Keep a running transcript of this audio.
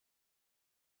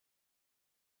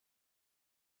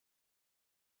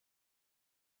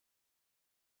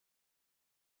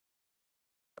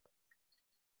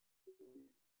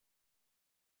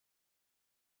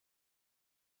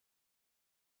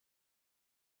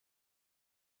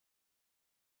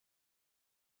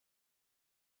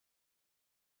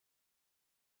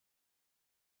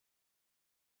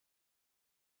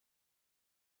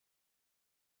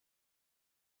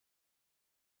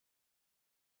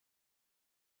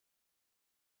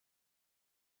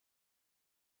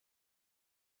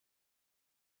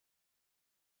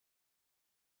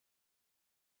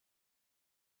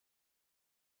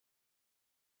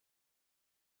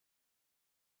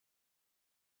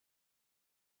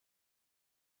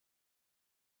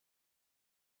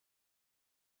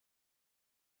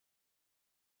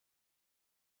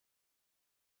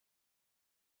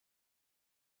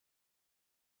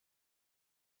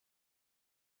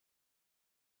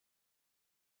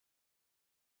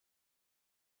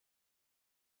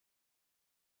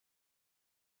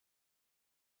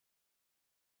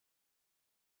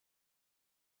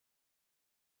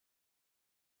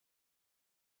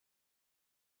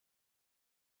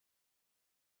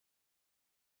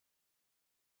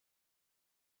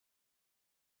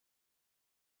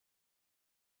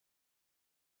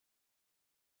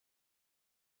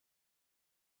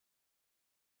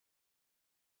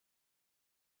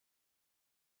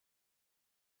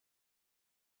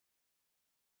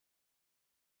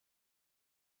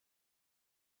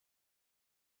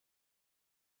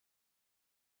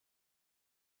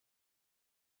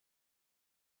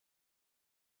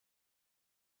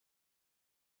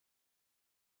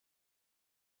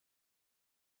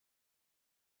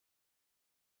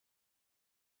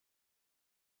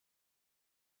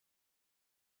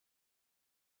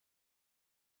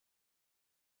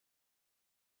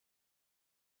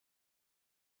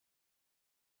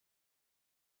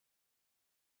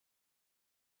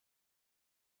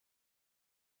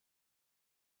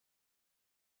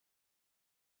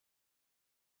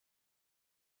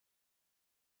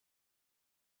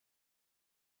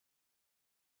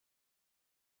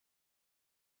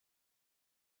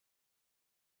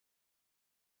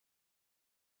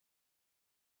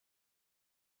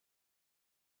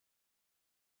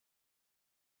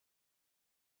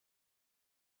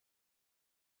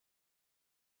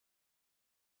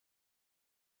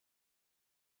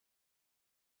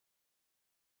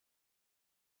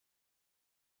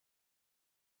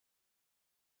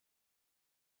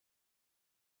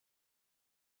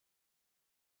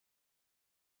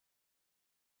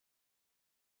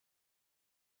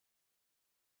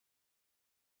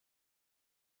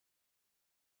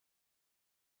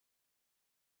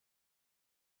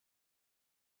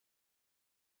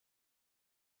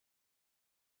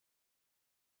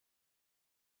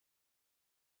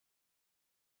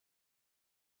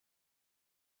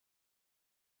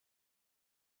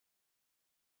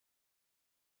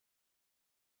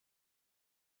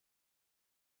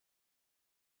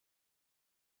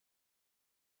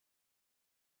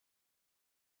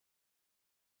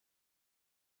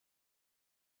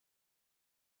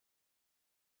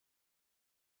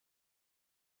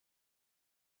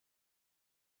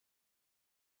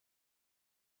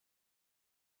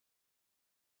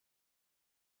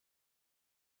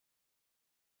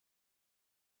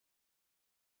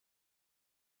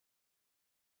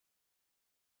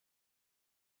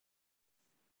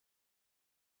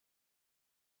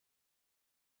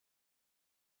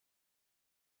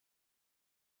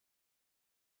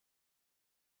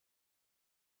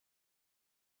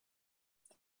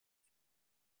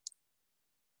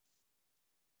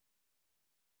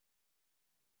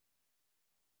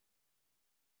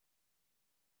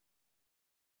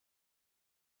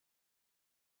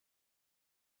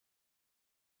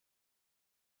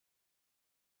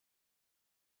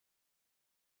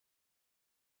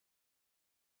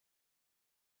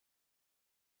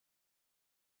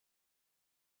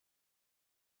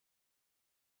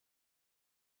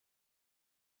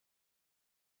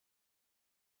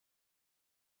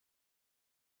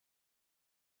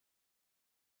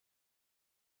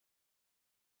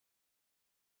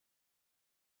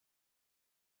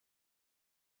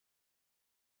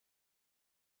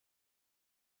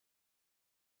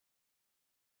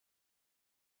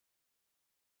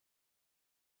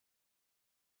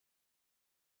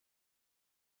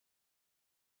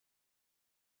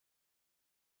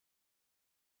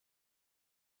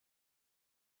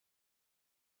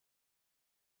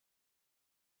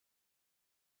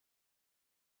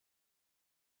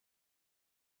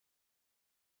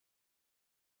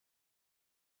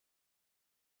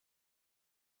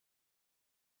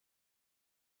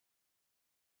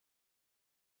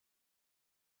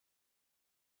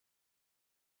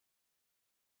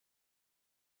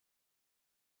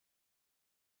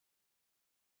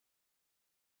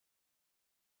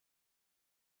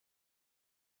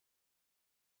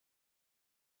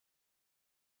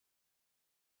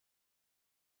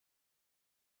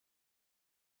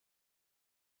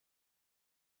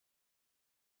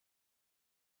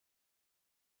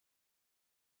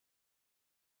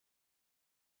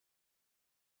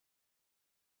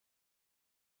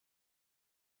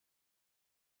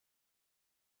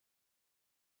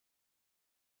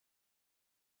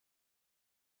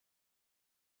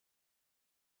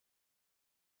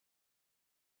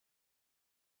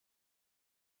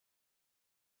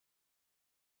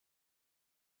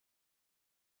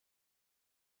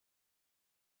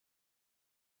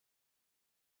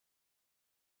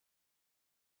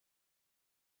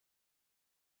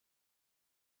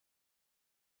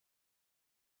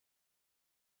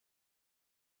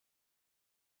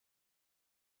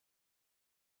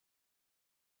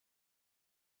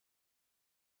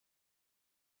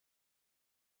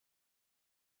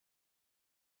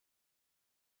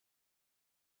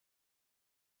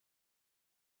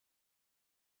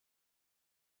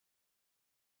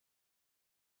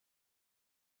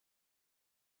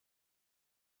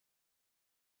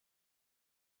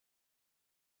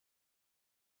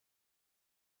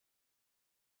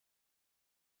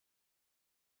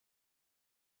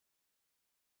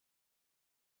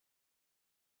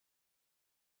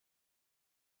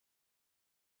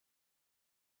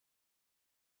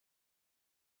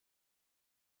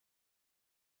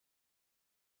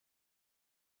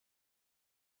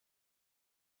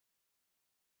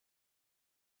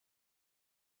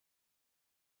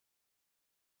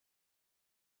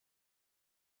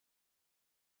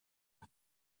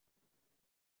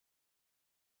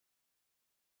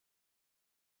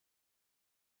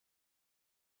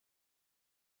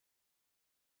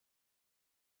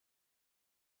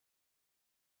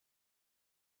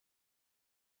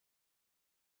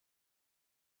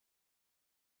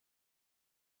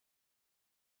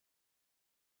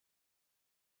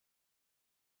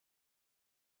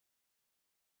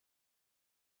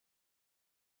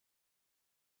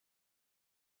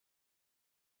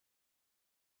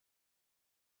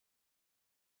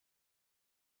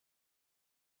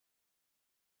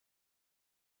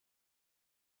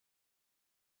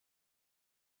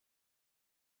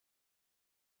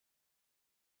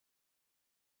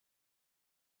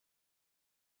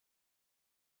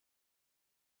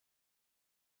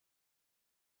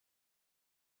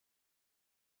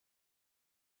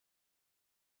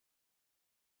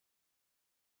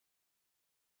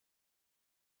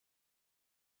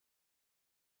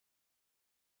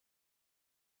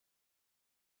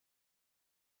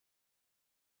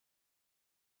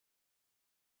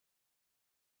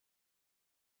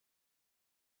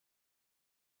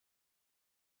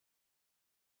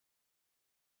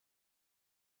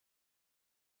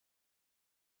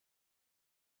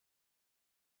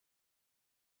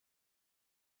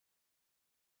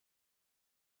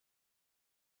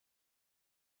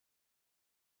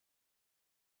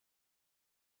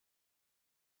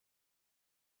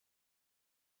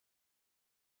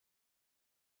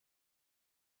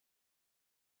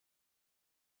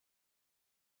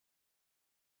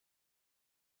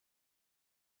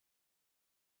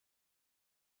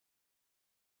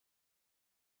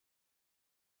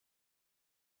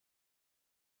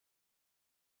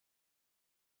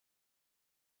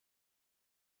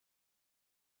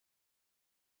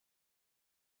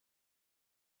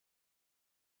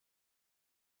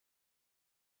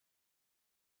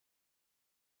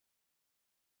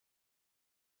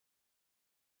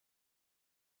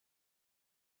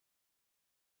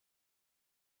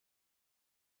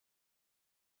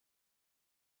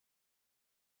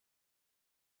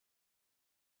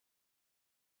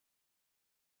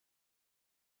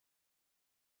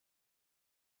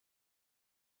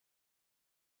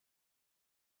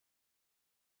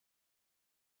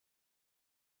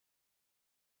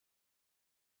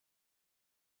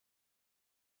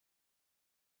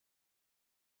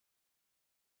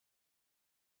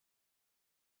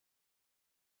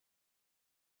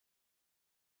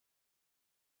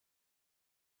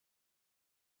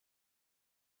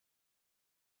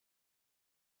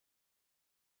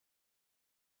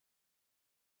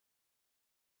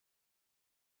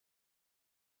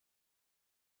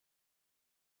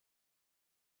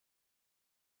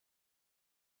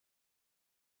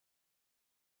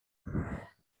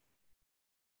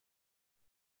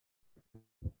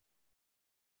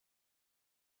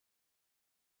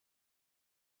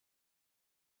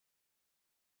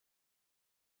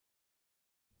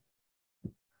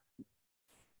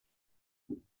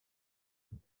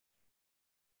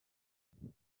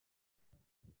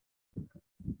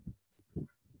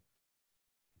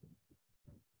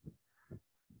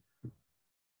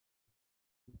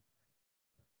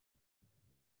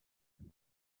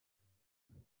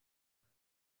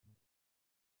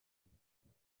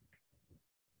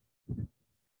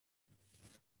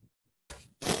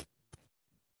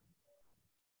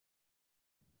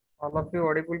All of you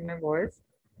audible in my voice?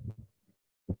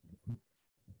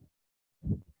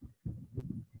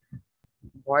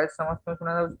 Voice समस्त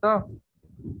सुना जाଉଛି ତ?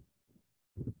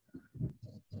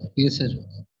 Yes, sir.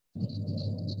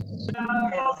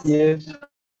 Yes.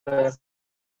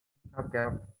 Okay.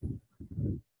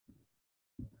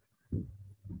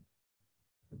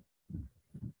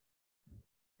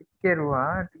 ଟିକେ ରୁହ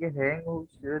ଟିକେ ହ୍ୟାଙ୍ଗ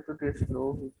ହଉଛି ତ ଟିକେ ସ୍ଲୋ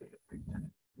ହଉଛି।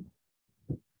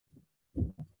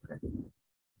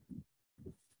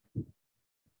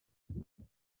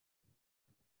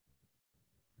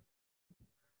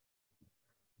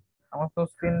 ସମସ୍ତ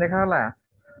ସ୍କ୍ରିନ୍ ଦେଖାଗଲା?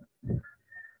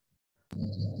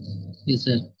 Yes,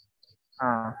 sir.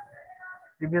 ହଁ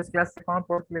ପ୍ରିଭିୟସ୍ କ୍ଲାସ୍ ରେ କଣ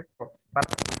ପଢୁଥିଲେ?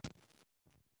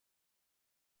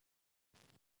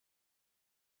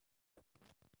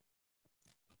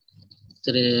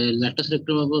 Sir, lateral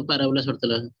rectum of parabola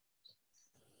sortala.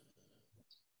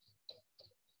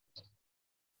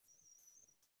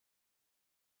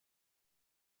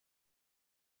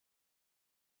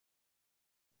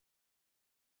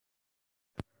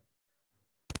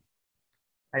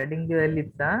 Adding the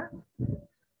ellipse,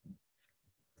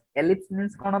 ellipse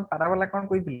means कौन parabola कौन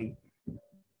कोई भी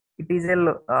it is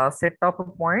a set of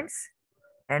points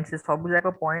and से सब जाक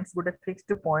points गोटे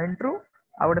fixed point रू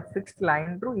आ गोटे fixed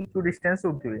line रू equal distance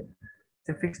होती है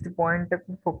से fixed point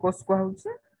को focus को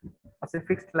होउछे और से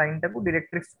fixed line टा को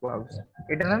directrix को होउछे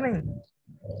एटा ना नहीं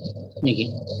Okay.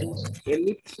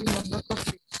 ellipse मतलब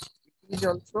it is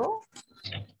also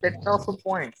set of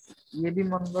points ये भी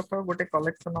मन रखो गोटे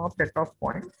collection of set of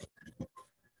points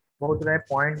बहुत गुड़ाए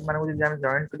पॉइंट मान को जब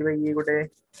जॉइन करबा ये गोटे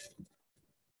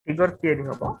फिगर तयारी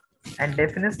होबो एंड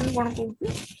डेफिनेशन कोन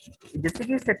कहूची जैसे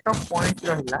कि सेट ऑफ पॉइंट्स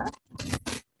रहला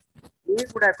ये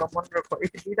गुडा कॉमन रखो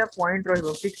एट दीटा पॉइंट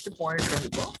रहबो फिक्स्ड पॉइंट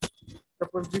रहबो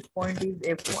suppose this point is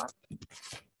f1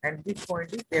 and this point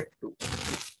is f2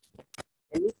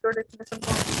 ellipse row definition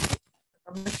कोन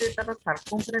हमने से तार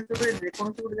सर्कमफरेंस रे जे कोन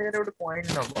से गुडा जगह रे point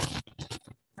Nebo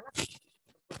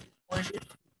point is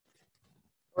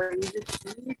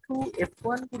P to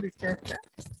F1 को डिस्टेंस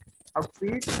अब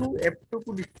P to F2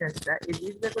 को डिस्टेंस है ये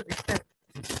जीत को डिस्टेंस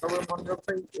तो मन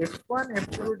रखो F1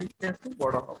 F2 को डिस्टेंस को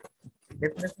बड़ा हो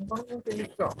डेफिनेशन कौन को से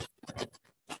लिखो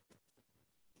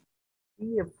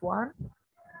P_F1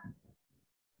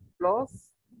 प्लस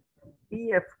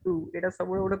P_F2 एटा सब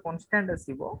गोटे constant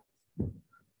आसीबो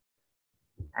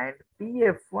and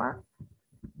P_F1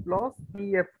 plus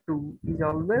P_F2 is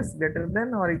always greater than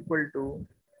or equal to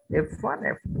F1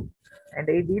 F2 and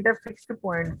এই দুইটা ফিক্সড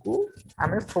পয়েন্ট কো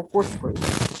আমি ফোকাস করি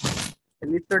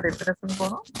এলিপ্স এর ডেফিনেশন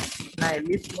কোন না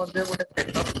এলিপ্স মধ্যে গোটে set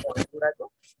of point গুড়াক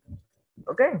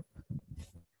okay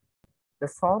the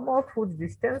sum of whose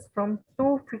distance from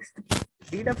two fixed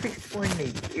দুইটা ফিক্সড পয়েন্ট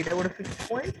নেই এটা গোটে ফিক্সড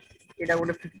পয়েন্ট এটা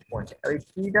গোটে ফিক্সড পয়েন্ট আর এই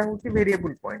দুইটা হচ্ছে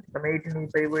ভেরিয়েবল পয়েন্ট তুমি এইটি নেই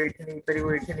পারিবো এইটি নেই পারিবো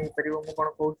এইটি নেই পারিবো মু কোন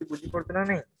কହୁছি বুঝি পড়ছ না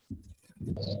নাই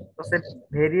तो से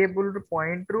वेरिएबल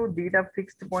पॉइंट रू दीटा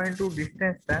फिक्स्ड पॉइंट रू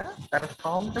डिस्टेंस ता तार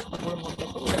सम ता सब मतलब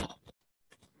को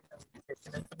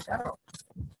डेफिनेशन करो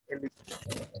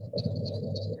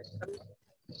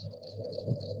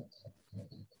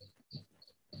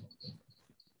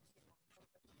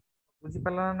बुझी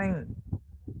पला नहीं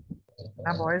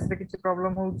ना वॉइस रे किछ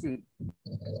प्रॉब्लम होउची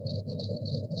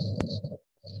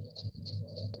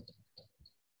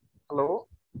हेलो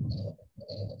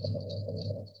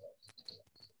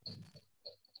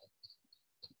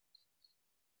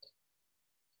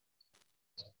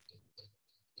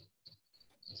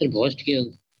Sir, voice किया.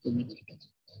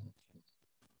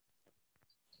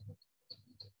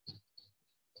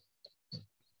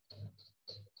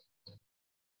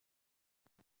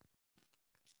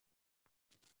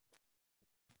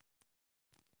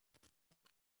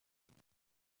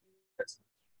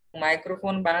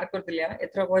 माइक्रोफोन बाहर कर दिलिया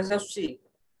एथरा वॉइस आछी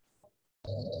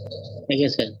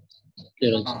Yes, sir.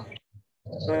 Clear. हां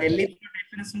तो एलिप्स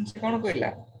डेफिनेशन से कोन कहला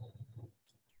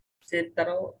से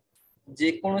तारो जे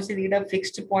कोनोसी दीटा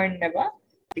फिक्स्ड पॉइंट नेबा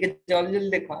ठीक है जल्दी जल्दी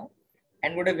देखा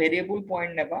एंड गोटे वेरिएबल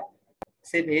पॉइंट नेबा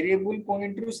से वेरिएबल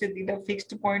पॉइंट रू से दीटा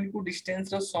फिक्स्ड पॉइंट को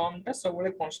डिस्टेंस रो सम ता सब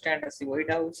बळे कांस्टेंट आसीबो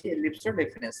एटा होची एलिप्स रो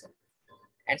डेफिनेशन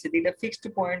एंड से दीटा फिक्स्ड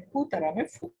पॉइंट को तारा में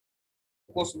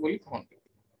फोकस बोली कहंती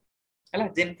हला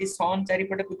जेमति सन चारि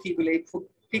पटे कुथि गुले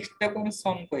फिक्स्ड ता को हम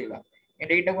सन कहबा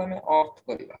एंड एटा को हम अर्थ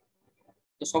कहबा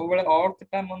तो सब बळे अर्थ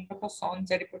ता मन रखो सन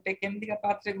चारि पटे केमति का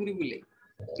पाथ रे घुरी बुले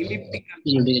इलिप्टिकल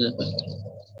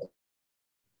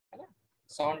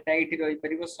सन ता एटी रहि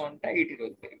परिबो सन ता एटी रहि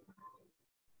परिबो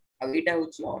अब एटा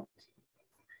होची अर्थ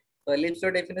तो एलिप्स रो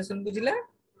डेफिनेशन बुझिला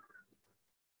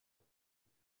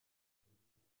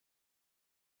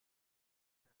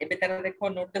एबे तारा देखो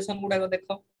नोटेशन गुडा को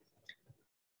देखो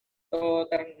तो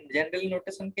तार जनरल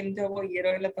नोटेशन केमती हबो ये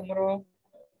रहला तमरो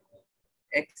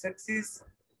x एक्सिस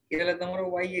ये रहला तमरो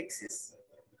y एक्सिस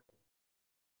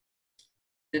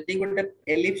जति गोटे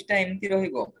एलिप्स टा एमती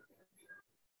रहिबो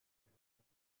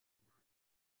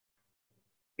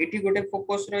एठी गोटे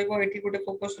फोकस रहिबो एठी गोटे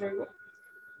फोकस रहिबो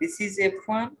this is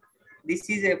f1 this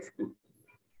is f2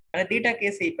 माने दीटा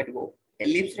केस हे परिबो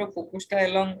एलिप्स रो फोकस टा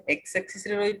अलोंग x एक्सिस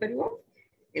रे रहि परिबो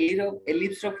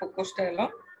एलिप्स रो फोकस टा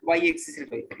अलोंग y एक्सिस रे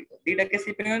रहि परिबो दीटा केस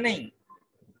हे परिबो नहीं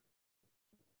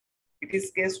इट इज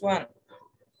केस 1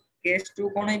 केस 2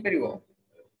 कोन हे परिबो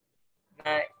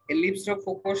ना एलिप्स रो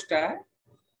फोकस टा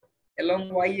अलोंग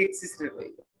y एक्सिस रे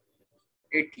रहिबो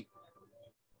एठी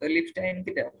तो एलिप्स टा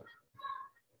एमती टा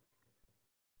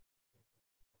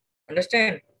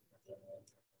अंडरस्टैंड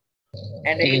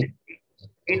एंड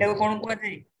एटा को कोन कहै छै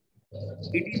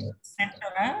इट इज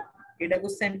सेंटर हां एटा को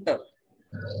सेंटर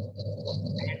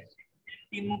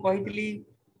टी मु कहितली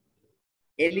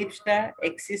एलिप्स टा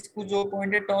एक्सिस को जो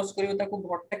पॉइंट टच करियो ताको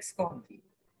वर्टेक्स कहंती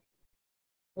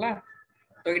हला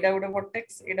तो एटा गोटे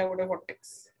वर्टेक्स एटा गोटे वर्टेक्स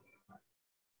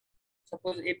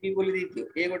सपोज एबी बोली दियो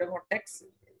ए गोटे वर्टेक्स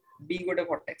बी गोटे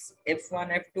वर्टेक्स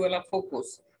f1 f2 वाला फोकस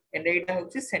एंड एटा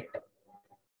होची सेंटर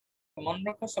मन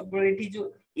रखो सब एठी जो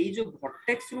ए जो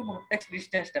वर्टेक्स रु वर्टेक्स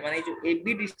डिस्टेंस टा माने जो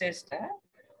एबी डिस्टेंस टा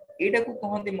एटा को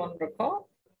कहंती मन रखो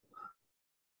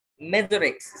major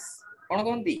axis cone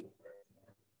कहंती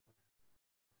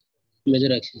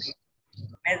major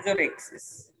axis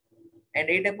and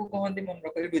एटा को कहंती मन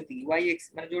रखो एठी y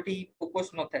एक्सिस माने जोठी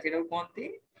फोकस न था सेटा को कहंती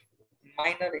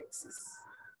माइनर एक्सिस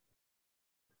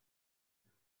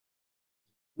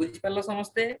बुझ पालो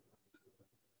समझते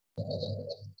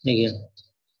ठीक है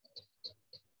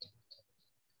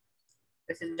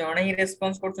से जणे ही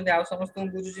रेस्पॉन्स करछन आ समस्त को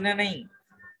बुझुची ना नहीं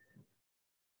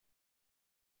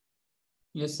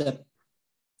यस सर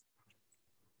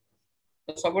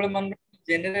तो सबले मन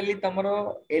जनरली तमरो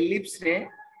एलिप्स रे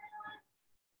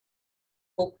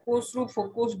फोकस रु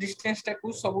फोकस डिस्टेंस टा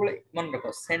को सबले मन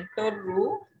रखो सेंटर रु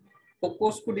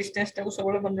फोकस को डिस्टेंस टा को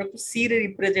सबले मन रखो सी रे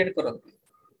रिप्रेजेंट करंती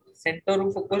सेंटर रु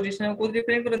फोकस डिस्टेंस को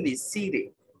रिप्रेजेंट करंती सी रे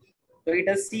तो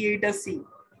एटा सी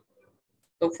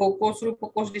तो फोकस रु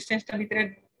फोकस डिस्टेंस टा भीतर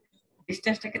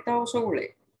डिस्टेंस टा केता हो सबले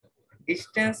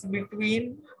डिस्टेंस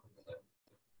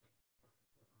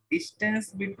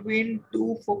बिटवीन टू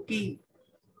फोकी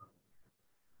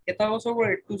केता हो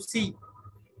सबले टू सी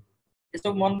ये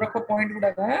सब मन रखो पॉइंट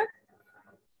गुडा का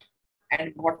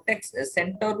एंड वर्टेक्स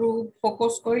सेंटर रु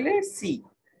फोकस कहले सी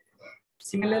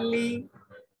सिमिलरली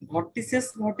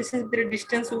वर्टिसेस भीतर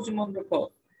डिस्टेंस हो मन रखो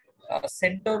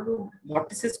सेंटर रु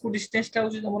वर्टिसेस को डिस्टेंस टा हो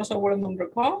तमरो सब बळे मन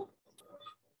रखो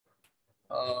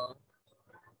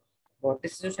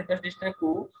वर्टिसेस सेंटर डिस्टेंस को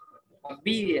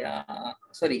बी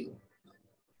सॉरी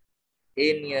ए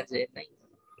निया जे नहीं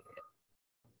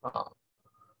हां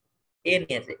ए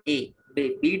निया जे ए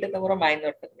बी टा तमरो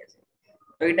माइनर टा निया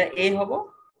तो एटा ए हबो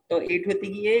तो एठोती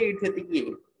की ए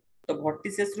तो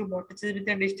वर्टिसेस रु वर्टिसेस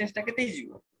भीतर डिस्टेंस टा केते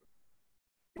हिजिवो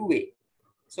 2a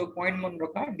सो पॉइंट मन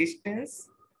रखा डिस्टेंस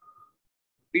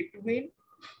बिटवीन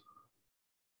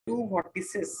टू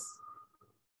वर्टिसेस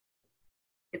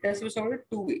इतना सब सब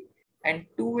 2a एंड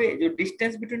 2a जो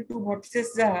डिस्टेंस बिटवीन टू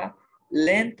वर्टिसेस जा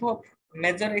लेंथ ऑफ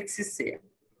मेजर एक्सिस से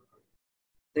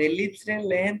तो एलिप्स रे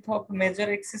लेंथ ऑफ मेजर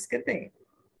एक्सिस केते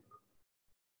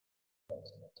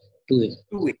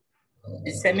 2a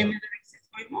सेमी मेजर एक्सिस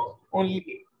कहबो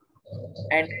only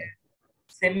and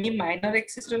semi minor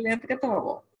axis row length केते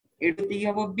हबो एडुती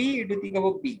हबो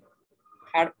b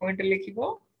third point लिखिबो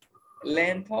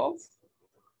length of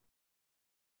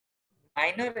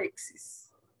minor axis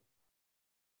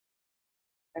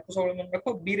ताको सब मन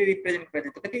रखो b रे रिप्रेजेंट कर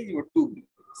तो केते हिजो 2b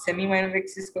सेमी माइनर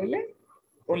एक्सिस कहले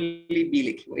ओनली b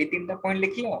लिखिबो ए तीनटा पॉइंट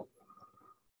लिखियो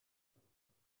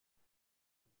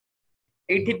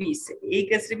एठी भी ए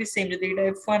केस रे भी सेम जदि एटा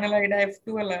f1 हला एटा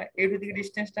f2 हला एडुती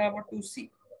डिस्टेंस टा हबो 2c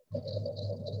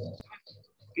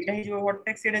एटा हिजो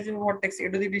वर्टेक्स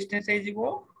एडुती डिस्टेंस हिजो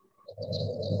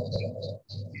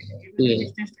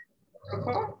डिस्टेंस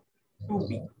रखो 2b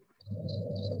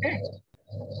ओके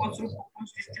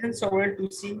फोकस डिस्टेंस सबले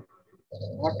 2c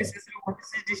vertices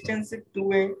distance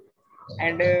 2a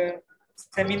and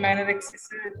semi minor axis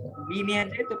b निया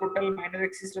जाए तो टोटल माइनर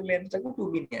एक्सिस रो लेंथ को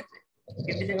 2b निया जाए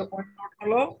केते जगह पॉइंट नोट कर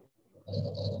लो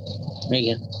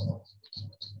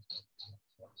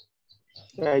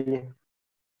आइए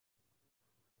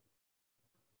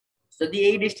जदी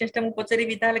एई डिस्टेंस टा मु पचरी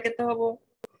भी ताले केते हबो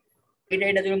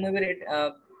एटा जो मु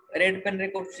रेड पेन रे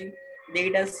करछि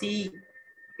एटा c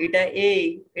एटा a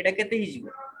एटा केते हिजिवो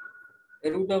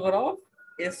root over of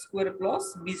a square plus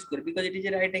b square because it is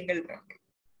a right angle triangle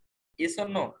yes or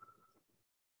no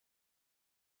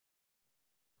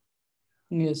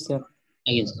Yes, sir.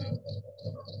 आगे सर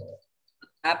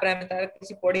तापर हम तार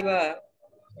किसी पढ़िबा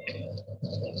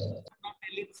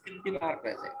एलिप्स केमती बाहर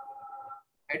करा जाय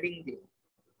heading they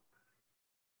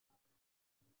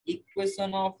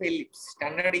equation of ellipse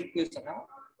standard equation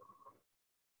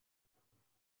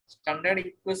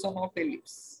of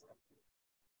ellipse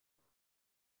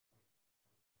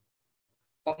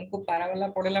तुमको पैराबोला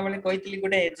पढ़ला बेले कहितली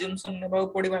गोटे एज्यूमशन नेबा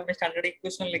पड़िबा हम स्टैंडर्ड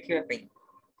इक्वेशन लिखिबा पई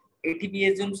एठी भी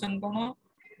एज्यूमशन कोन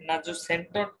ना जो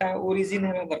सेंटर टा ओरिजिन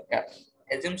हेबा दरकार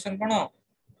एज्यूमशन कोन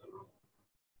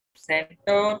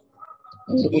सेंटर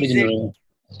इज ओरिजिनल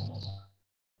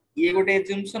ये गोटे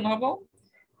एज्यूमशन हबो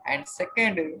एंड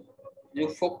सेकंड जो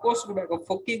focus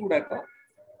गुडा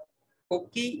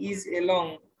foci is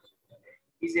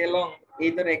along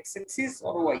either x axis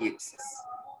or y axis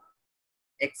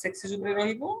x axis ऊपर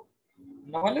रहिबो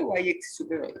नहले y axis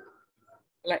ऊपर रहिबो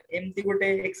हला एमती गोटे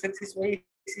x axis y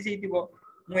axis हेतिबो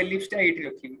मु एलिप्स टा एठी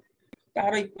रखिबी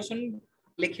तार इक्वेशन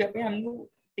लिखिया पे हमहु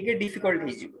टिके डिफिकल्ट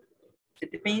हे जिवो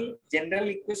सेति पे जनरल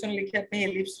इक्वेशन लिखिया पे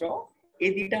एलिप्स रो ए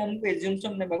दीटा हमहु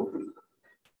एज्यूमशन नेबाकू पड़िबो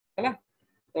हला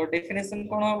तो डेफिनेशन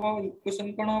कोन हबो इक्वेशन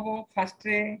कोन हबो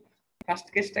फर्स्ट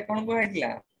केस टा कोन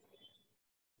कहैतिला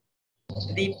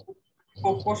the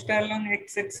focus along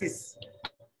x axis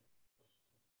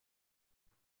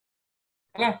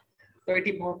हला तो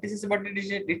एठी वर्टिसेस बट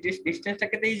डिस्टेंस टा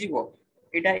केते हिजिवो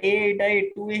एटा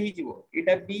a2 ए हिजिवो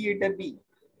एटा b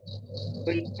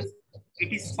तो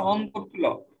इट इज सम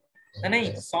करथुलो ना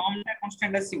नहीं सम टा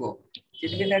कांस्टेंट आसीबो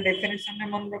जेति बेला डेफिनेशन रे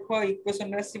मन रखो इक्वेशन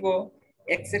आसीबो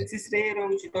x एक्सिस रे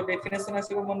रहउची तो डेफिनेशन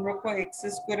आसीबो मन रखो x²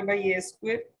 /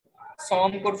 a²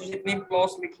 सम करछु जेति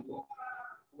plus लिखिबो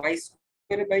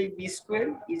y² by b²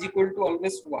 is equal to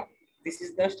always 1. This is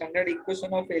the standard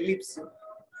equation of ellipse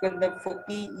when the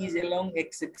foci is along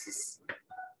x-axis.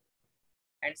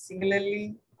 And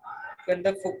similarly, when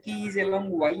the foci is along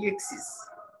y-axis,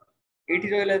 it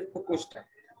is the focus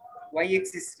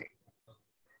y-axis.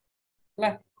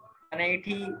 माने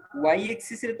एठी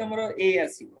y-axis रे तमरो a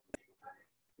आसीबो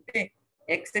okay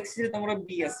x-axis रे तमरो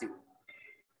b आसीबो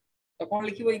तो कोन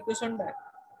लिखिबो equation टा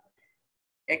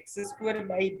x²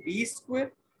 by b²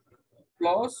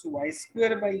 plus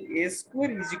y² by a²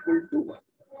 is equal to 1.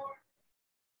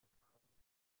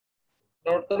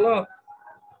 Note तो लो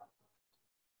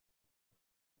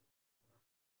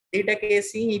एटा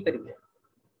case ही परिबो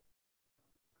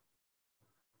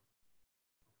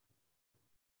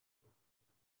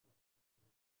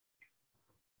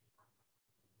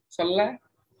चलला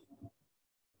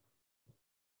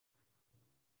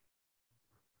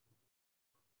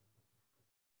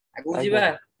आगु जीवा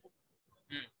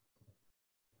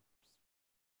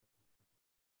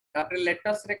तापर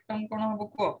लेटस रेक्टम कोन हबो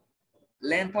को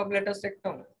लेंथ ऑफ लेटस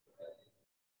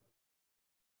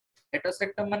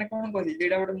रेक्टम माने कोन कहली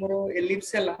जेडा गोटे मोर एलिप्स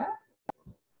हला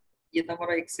ये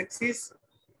तमरो x एक्सिस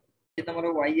ये तमरो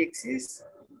y एक्सिस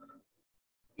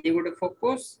ये गोटे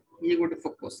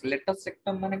फोकस लेटस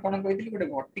रेक्टम माने कोन कहली गोटे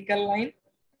vertical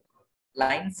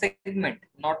line segment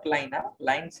not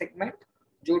line segment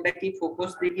जोटा की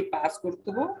फोकस दे की पास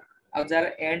करथबो आ जार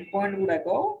एंड पॉइंट गुडा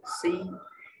को सी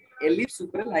एलिप्स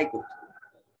ऊपर लाई करथबो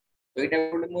तो एटा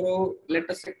गोटे मोर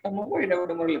लेटस रेक्टम हो एटा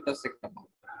गोटे मोर लेटस रेक्टम हो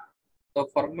तो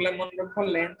फार्मूला मन रखो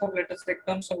लेंथ ऑफ लेटस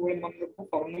रेक्टम सब मन रखो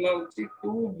फार्मूला होची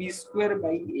 2b²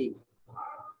 by a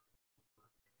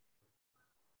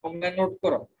हमने नोट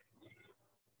करो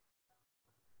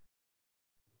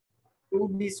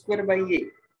 2b² by a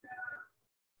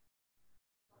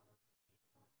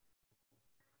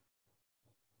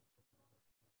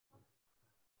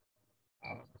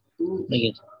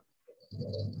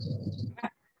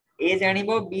A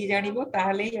जानिबो B जानिबो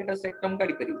ताहले लेटस रेक्टम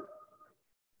काढी परिबो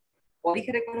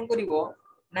परीक्षा रे कोन करिवो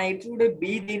ना एटु गोटे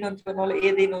बी दे नथिबो नले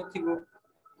ए दे नथिबो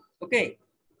ओके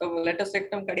तो लेटस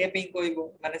रेक्टम काढिया पे कहइबो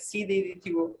माने सी दे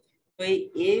दिथिबो तो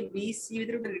ए बी सी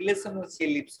वितर गोटे रिलेशन अछि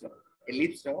एलिप्स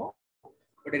रो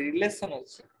गोटे रिलेशन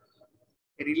अछि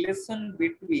relation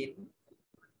between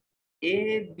A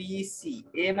B C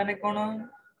ए माने कोन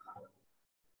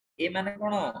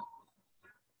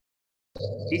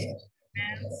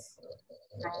distance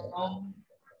from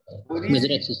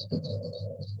major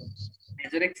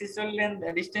axis or length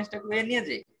distance टा को ए निया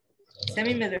जाय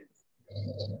semi major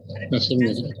semi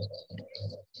major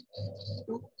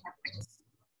to vertex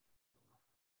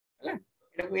हला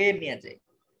एटा को ए निया जाय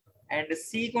एंड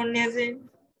सी कोन निया जाय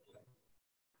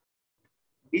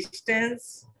distance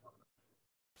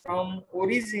from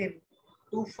origin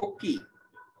to foci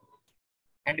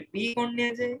and b कोन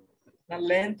निया जाय the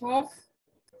length of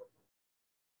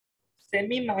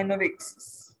semi minor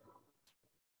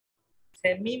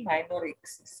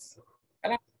axis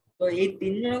हला तो ये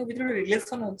तीन जन भीतर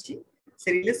रिलेशन अछि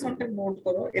से रिलेशन टे नोट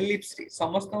करो एलिप्स रे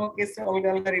समस्त केस रे अलग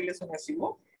अलग रिलेशन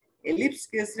आसीबो एलिप्स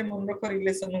केस रे मन रखो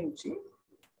रिलेशन होछि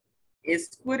a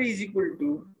square is equal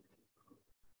to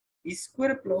e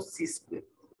square plus c square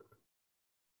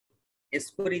a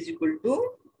square is equal to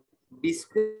b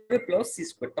square plus c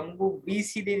square तुमको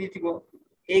bc they दिथिबो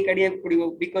a काढिया पड़िबो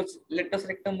because latus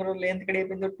rectangle row length काढिया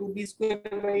पे 2b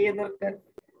square a दरकार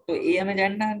तो a हमें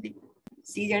जानना हंती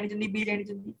c जानि जंदी b जानि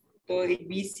जंदी तो ए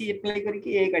bc अप्लाई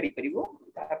करके a काढी परिबो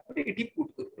तापर एठी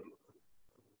पुट कर परिबो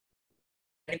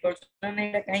एनी पर्सन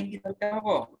एटा काहे की दरकार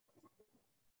हबो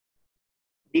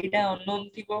डेटा अननोन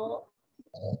थिबो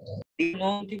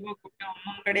अननोन थिबो कोटा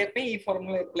अननोन काढिया पे ई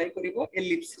फार्मूला अप्लाई करिवो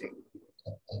एलिप्स रे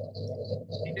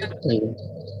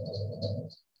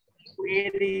ए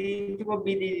थिबो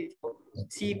बी थिबो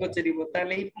सी पचरिबो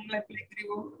ताले ई फार्मूला अप्लाई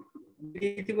करिवो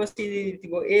बी थिबो सी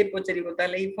थिबो ए पचरिबो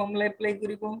ताले ई फार्मूला अप्लाई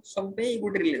करिवो सब पे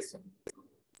गुड रिलेशन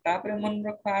तापर मन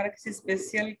रखो आर किसी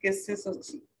स्पेशल केसेस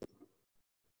अछि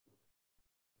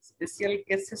स्पेशल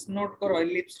केसेस नोट करो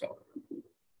एलिप्स रो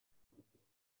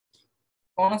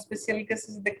कौन स्पेशल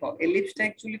केसेस देखो एलिप्स टा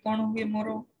एक्चुअली कौन हुए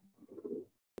मोरो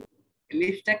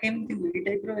एलिप्स टा केमती हुई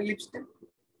टाइप रो एलिप्स टा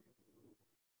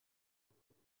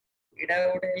एडा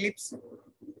गोटे ellipse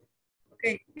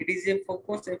okay it is a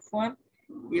focus f1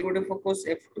 ये गोटे फोकस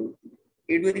f2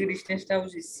 एडो दी डिस्टेंस टा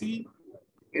होची c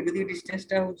एडो दी डिस्टेंस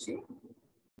टा होची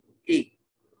a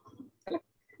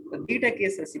तो दीटा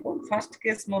केस आसीबो फर्स्ट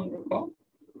केस मन रखो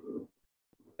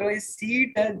तो ए c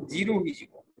टा 0 हो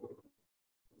जिवो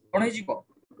कोन हो जिवो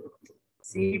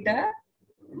c टा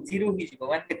 0 हो जिवो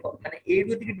मान देखो माने ए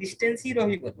दो दी डिस्टेंस ही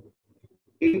रहिबो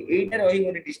एटा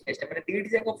रहिबो नि डिस्टेंस ता माने दीट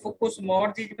जाको फोकस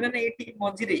मर्ज हि जिवो ना एटी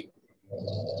मझी रे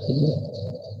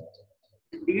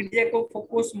दीट जाको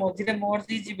फोकस मझी रे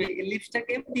मर्ज हि जिवे एलिप्स टा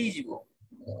केमती जिवो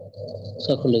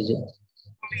सफल हो जाए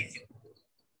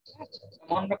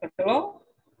मन रखतो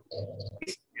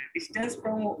distance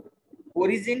from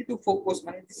origin to focus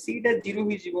माने c टा 0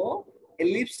 हो जिवो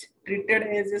ellipse treated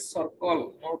as a circle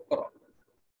note करो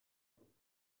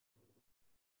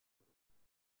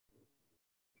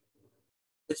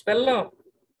कुछ पहलो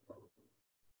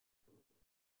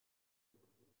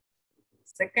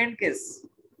सेकंड केस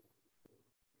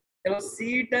चलो c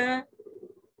टा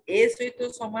a सहित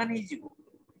समान ही जिवो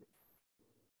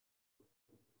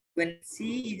when c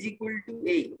is equal to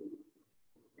a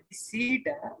c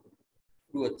टा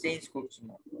रो चेंज करछु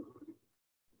ना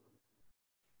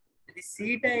यदि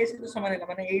c टा a सहित समान है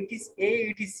माने 80 a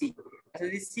 80 c अच्छा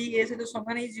यदि c a सहित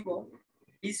समान ही जिवो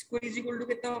b square is equal to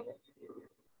केता हो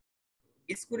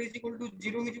b square is equal to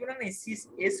 0 हो जिवो ना नहीं c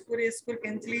a स्क्वायर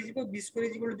कैंसिल हो जिवो b square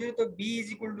is equal to 0 तो b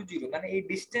इज इक्वल टू 0 माने ए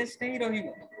डिस्टेंस नै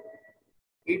रहिबो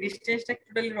ए डिस्टेंस टा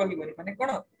टोटली रहिबो माने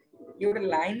कोन ये ଗୋଟେ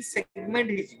लाइन सेगमेंट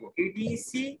हि जिवो eighty c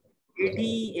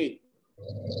eighty a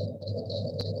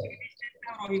distance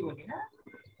टा रहिबो नि ना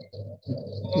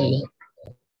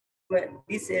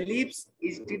this ellipse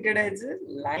is treated as a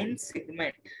line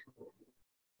segment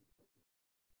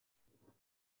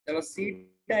चलो c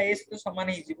टा s तो समान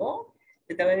ही जिवो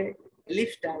जेतले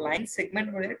ellipse टा line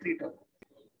segment भले ट्रीट हो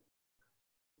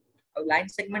अब लाइन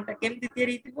सेगमेंट टा केमती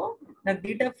तयारी हितिबो ना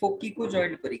दीटा फोकी को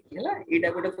जॉइन करिकि हला एडा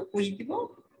गोटे फोको हितिबो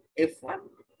f1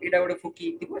 एडा गोटे फोकी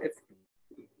हितिबो f2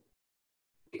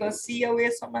 बिकॉज़ c और a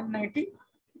समान ना एठी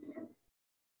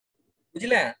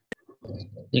बुझिला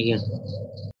ठीक है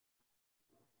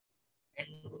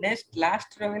नेक्स्ट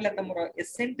लास्ट रहला तमरो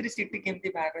एसेंट्रिसिटी केमती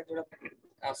बाहर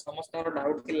जोडा समस्त और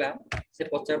डाउट थिला से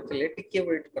पचारथिले टिके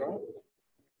वेट करो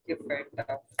के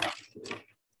फैक्ट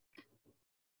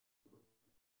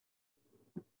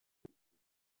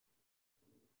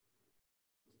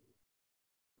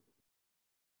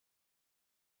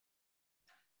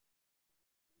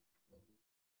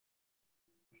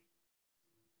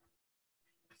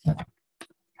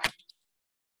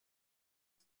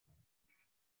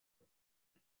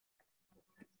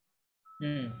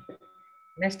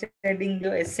नेक्स्ट हेडिंग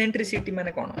जो एसेंट्रिसिटी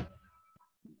माने कोन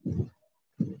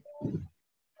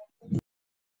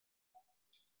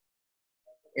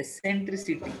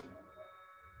एसेंट्रिसिटी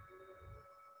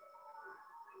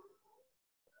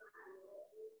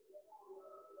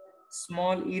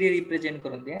स्मॉल e रे रिप्रेजेंट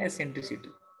करन दिया eccentricity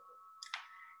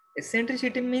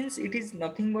eccentricity means it is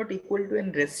nothing but equal to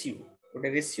an ratio गोटे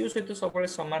रेशियो सहित सब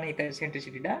समान एटा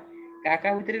एसेंट्रिसिटी टा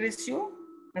काका भितर रेशियो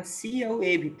ना c और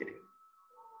a भितर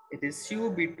ratio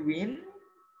between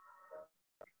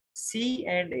c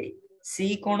and a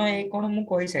c cone a कोन मु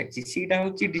कहि साइछि c टा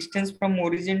होछि distance from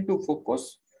origin to focus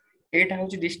एटा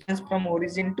होछि distance from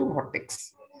origin to vertex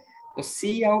तो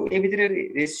c और a भितर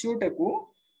रेशियो टा को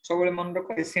सबले मन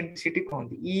रखो eccentricity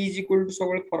कहंदी e is equal to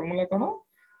सबले formula cone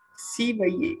c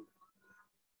by a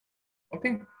okay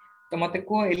तो मते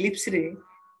को एलिप्स रे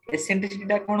एसेंट्रिसिटी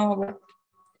टा कोन होबा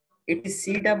एटी c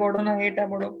टा बडो ना a टा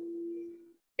बडो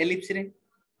एलिप्स रे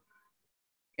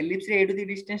ए टू द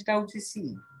डिस्टेंस टा होची c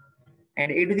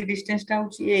and A to the distance टा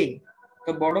होची a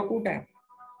तो बडो कोटा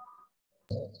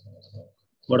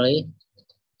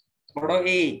बडो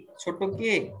a छोटो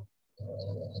के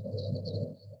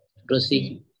सी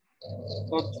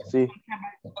तो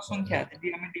संख्या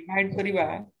यदि हम डिवाइड करिबा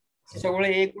से सबले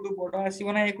a कुडू बडो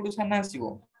आसीबो ना a कुडू साना आसीबो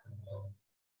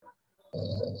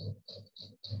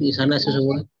ये साना से सब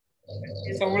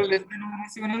ये सबले लेस देन 1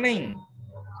 आसीबो ना नहीं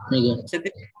सेते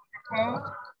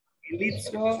एलिप्स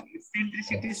रो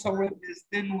एसेंट्रिसिटी सबले लेस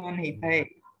देन 1 हे थाए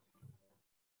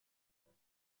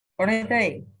कोन हे थाए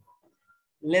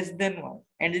लेस देन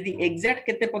 1 एंड यदि एग्जैक्ट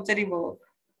केते पचरिबो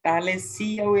ताले c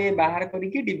आ a बाहर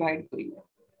करिके डिवाइड करिबो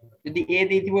यदि a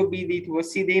देथिबो b देथिबो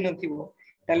c देइ नथिबो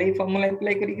ताले ई फार्मूला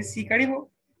अप्लाई करिके c काढिबो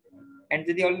एंड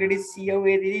यदि ऑलरेडी c आ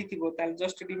a देथिबो ताले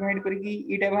जस्ट डिवाइड करिके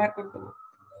ईटा बाहर करतबो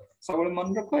सबले मन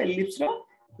रखो एलिप्स रो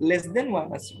लेस देन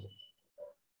 1 आसीबो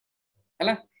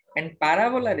हला एंड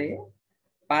पैराबोला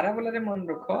रे मन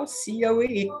रखो c आ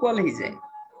a इक्वल हो जाए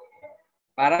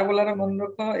पैराबोला रे मन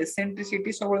रखो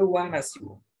एसेंट्रिसिटी सबले 1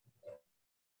 आसीबो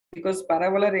बिकॉज़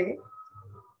पैराबोला रे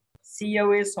c आ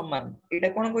a समान एटा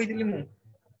कोन कहितली मु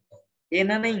ए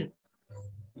ना नहीं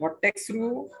वर्टेक्स रु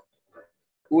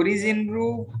ओरिजिन रु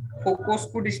फोकस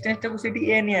को डिस्टेंस टा को सेठी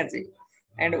ए निया जे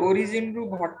एंड ओरिजिन रु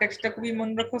वर्टेक्स टा को भी मन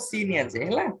रखो c निया जे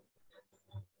हला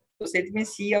तो सेठी में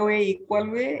c uh a equal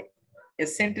way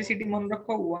eccentricity मन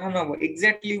रखो 1 हो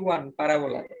एग्जैक्टली 1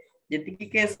 पैराबोला जति की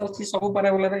केस अछि सब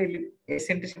पैराबोला रे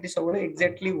एसेंट्रिसिटी सब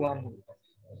एग्जैक्टली 1 हो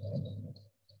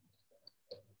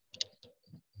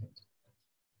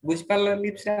बुझ पाल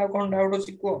एलिप्स रा कोन डाउट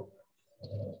अछि को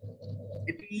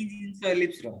एति इजी जिंस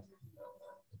एलिप्स रो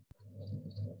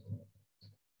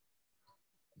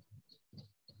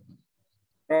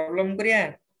प्रॉब्लम करिया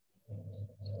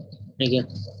ठीक है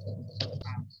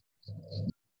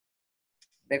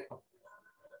देखो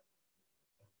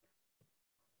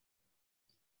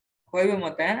कहबो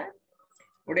मते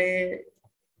ओडे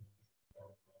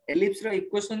ellipse row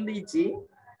equation दीची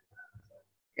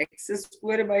x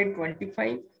square by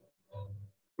 25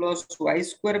 plus y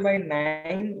square by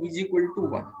 9 is equal to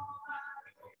 1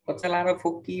 पचलार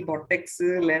foci vertex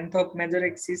length of major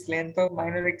axis length of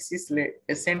minor axis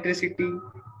eccentricity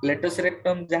latus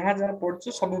rectum जहां जहां पड़छ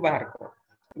सब बाहर कर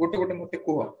गोटे गोटे मते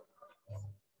को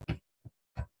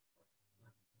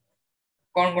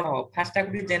कोन कोन हो फास्ट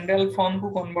आकि जनरल फॉर्म को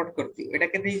कन्वर्ट करती एटा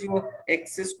केते हिजो x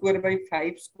square by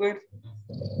 5 square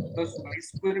plus y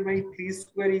square by 3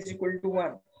 square is equal to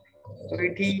 1 तो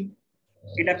एठी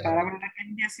एटा पैराबोला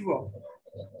केमि आसीबो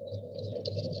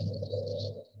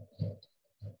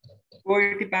को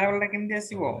एठी पैराबोला केमि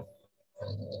आसीबो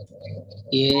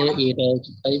ये एटा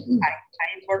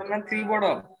 5 बड़ ना 3 बड़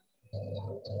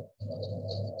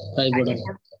 5 बड़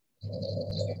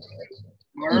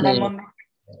बड़टा मन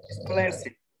स्क्वायर से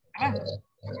हां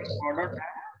बड़टा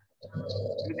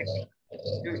देख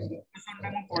जो इक्वेशन टा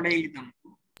हम पढेइली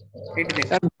तुमको एठी देख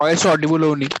सर वॉइस ऑडिबल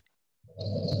होनी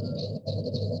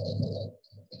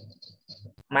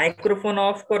माइक्रोफोन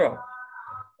ऑफ करो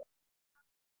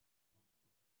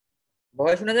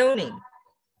वॉइस सुना जाउनी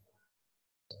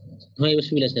हां बस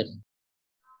मिला सर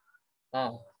हां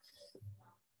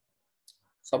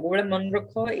सब बेले मन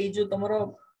रखो ए जो तमरो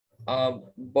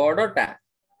बड़टा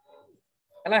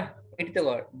हला एठी तो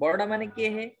बड़टा माने के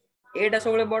है एटा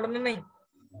सब बेले बड़ ना नहीं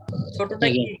छोटटा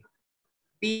की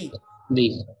बी बी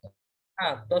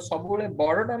हां तो सब बेले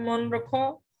बड़टा मन रखो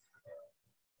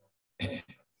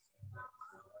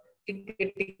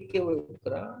टिक वेट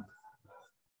करा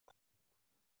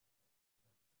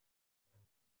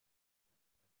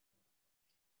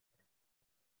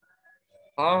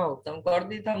हां तुम कर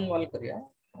दी था कॉल करिया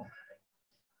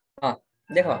हां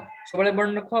देखो सबले बड़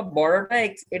रखो बड़टा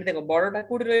x एट देखो बड़टा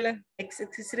कोडी रहला x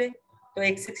एक्सिस रे तो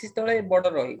x एक्सिस तळे बड़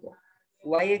रहिबो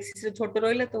y एक्सिस रे छोट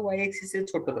रहले तो y एक्सिस रे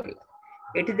छोट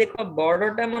रहला एठी देखो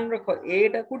बड़टा मन रखो a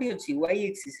टा कोडी अछि y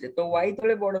एक्सिस रे तो y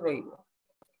तळे बड़ रहिबो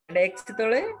एंड x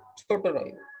तळे छोट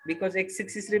रहिबो बिकॉज़ x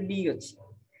एक्सिस रे b अछि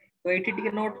तो एठी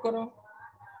टिके नोट करो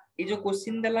ए जो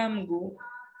क्वेश्चन देला हमकु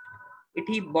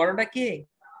एठी बड़टा के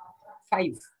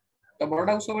 5 तो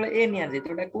बड़टा को सबले a निया जे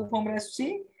तो एटा को फॉर्म रे आछि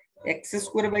x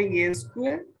square by a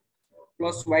square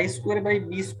plus y square by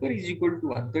b square is equal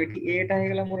to 1 तो एठी a टा हे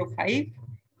गेला मोर 5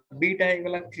 b टा हे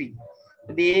गेला 3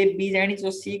 यदि a b जानि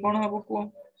छ c कोन हबो को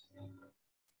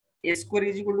a square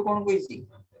is equal to cone कहिछि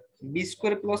b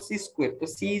square plus c square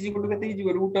तो c is equal to कते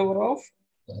हिजो root over of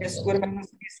a square minus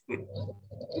b square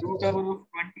root over of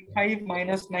 5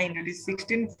 minus 9 that is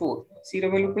 16 4 0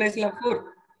 value place la 4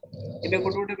 ebe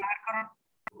gote बाहर करो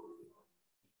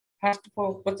first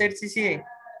पचारसी सी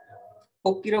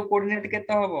फोकीर coordinate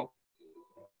केते हबो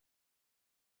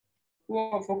वो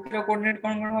फोकीर coordinate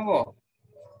कोन हबो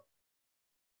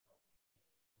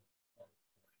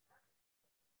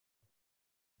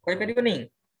कोइ परिबनी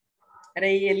अरे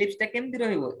ये एलिप्स ता केमति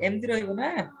रहइबो एमति रहइबो ना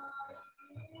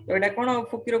तो एटा कोन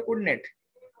फोकीर कोऑर्डिनेट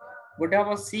गोटे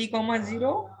हबो c,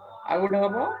 0 आ गोटे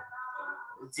हबो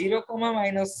 0,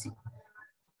 -c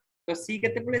तो c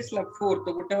केते पड़ेसला 4 तो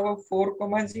गोटे हबो 4,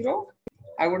 0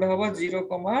 आ गोटे हबो 0,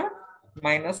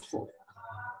 -4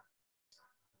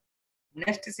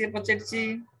 नेक्स्ट से पचेछि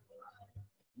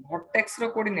वर्टेक्स रो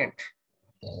कोऑर्डिनेट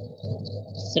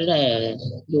सेटा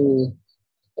जो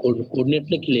कोऑर्डिनेट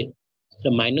लिखले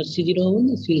सेटा -c0 हो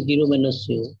ना c0 -c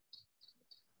हो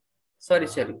सॉरी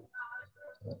 -c,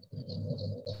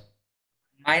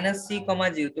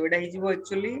 0 तो एटा हिजिबो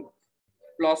एक्चुअली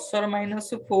 +or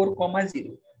 -4,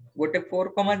 0 गोटे 4,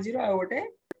 0 आ गोटे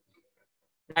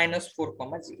 -4,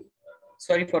 0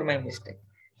 सॉरी फॉर माय मिस्टेक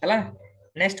हला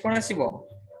नेक्स्ट कोन आसीबो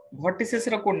वर्टिसेस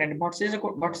रो कोऑर्डिनेट वर्टिसेस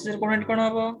कोऑर्डिनेट कोन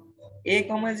हबो a,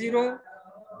 0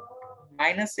 -a,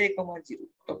 0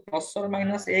 तो +or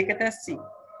 -a केते आसी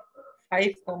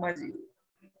 5, 0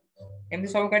 एमि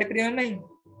सब काडी परियो नै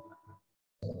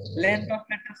length of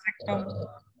letter सेक्टम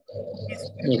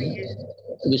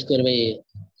b square by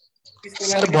a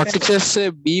sir vertices से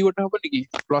b गोटा होबो निकी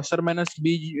प्लस और माइनस b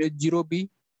 0 b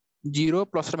 0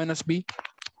 प्लस और माइनस b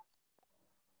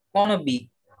कोन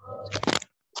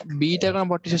b टा कोन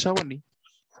वर्टिसेस होबो नी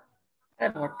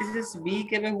वर्टिसेस b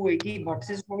केबे हुए कि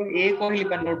वर्टिसेस को a कहली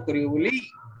बा नोट करियो बोली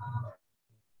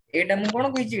एटा मु कोन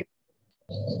कहिछि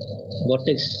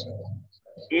वर्टेक्स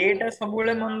a टा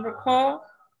सबले मन रखो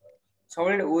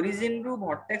सबले ओरिजिन रु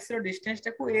वर्टेक्स रो डिस्टेंस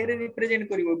टा को a रे रिप्रेजेंट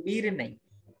करिवो b रे नै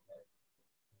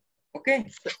ओके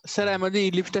सर एमदी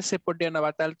इलिप्स टा सेपटे ना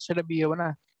बाताल सेटा b होबो ना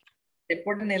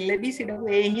सेपटे नेले भी सेटा को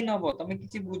a ही नबो तमे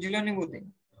किछि बुझिलोनी बोते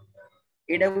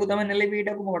एटा को तमे नेले भी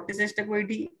एटा को वर्टिसेस टा को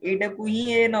एठी एटा को ही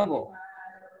a नबो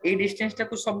ए डिस्टेंस टा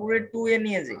को सबले 2a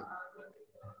निया जे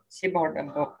से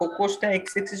फोकस टा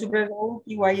x एक्सिस ऊपर रहू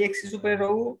कि y एक्सिस ऊपर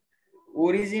रहू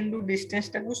ओरिजिन रु डिस्टेंस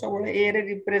टा को सबले a रे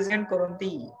रिप्रेजेंट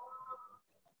करंती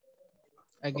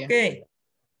आगे ओके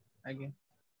आगे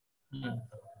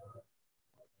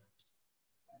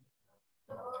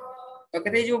तो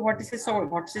कहते जो वर्टिसेस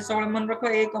सबले मन रखो a,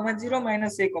 0 -a,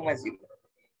 0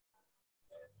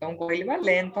 तुम कहलिबा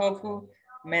लेंथ ऑफ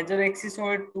मेजर एक्सिस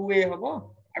और 2a हबो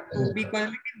आ 2b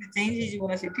कहले कि चेंज हि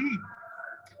जीवना सिटी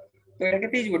तो एटा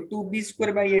केते हिजो 2b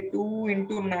square by 2 *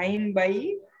 9 bye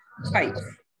 5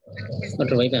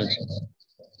 4 bye 5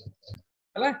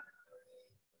 हला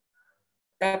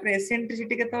तापर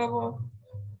एसेंट्रिसिटी केते हबो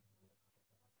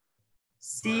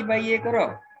c बाय a करो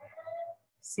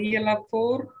c हला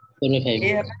 4 4 a बाय 5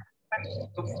 हला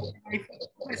तो 4 बाय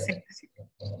 4 एसेंट्रिसिटी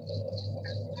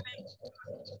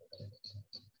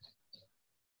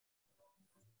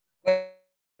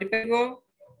देखो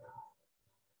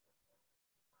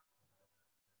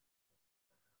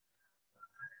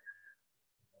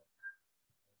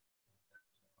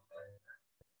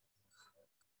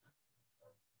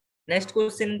नेक्स्ट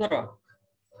क्वेश्चन करो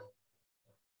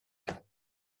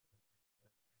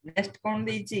नेक्स्ट कोन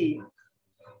देछि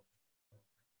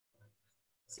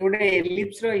सोडे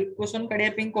एलिप्स रो इक्वेशन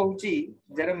काढिया पिन कहूची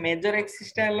जरा मेजर एक्सिस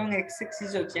टा अलोंग x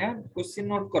एक्सिस अछि हां क्वेश्चन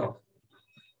नोट करो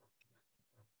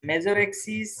major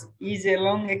axis is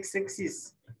along x axis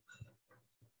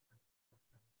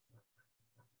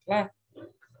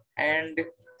and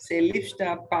ellipse टा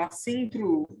passing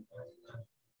through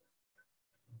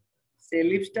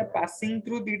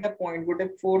दीटा पॉइंट गोटे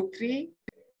 4 3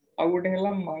 आ गोटे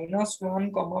हला -1,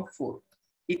 4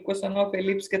 इक्वेशन ऑफ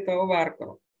एलिप्स केते हो बाहर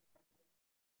करो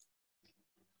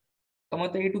तो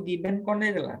मते एटू गिवन कोन दे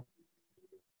देला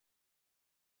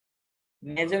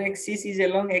major axis is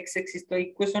along x axis तो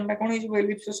इक्वेशन टा कोन हिजो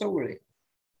एलिप्स सब बळे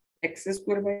x² /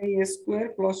 a² +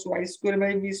 y²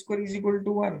 / b²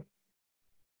 = 1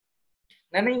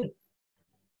 ना नहीं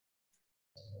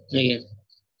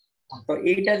तो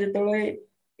एटा जतले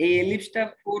ए एलिप्स टा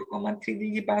 4, 3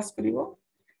 दी की पास करिवो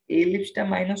ए एलिप्स टा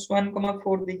 -1,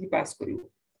 4 दी की पास करिवो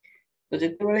तो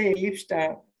जतले एलिप्स टा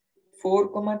 4,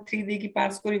 3 दी की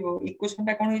पास करिवो इक्वेशन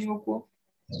टा कोन हिजो को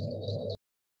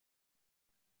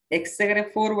x जगह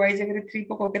 4 y जगह 3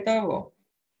 को केता हो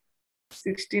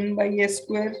 16 /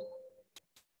 a²।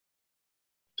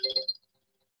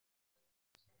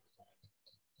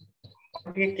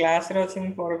 ये क्लास रे अछि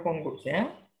हम पर फोन करछे हैं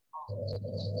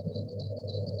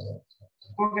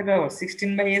को केता हो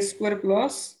 16 / a²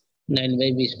 + 9 by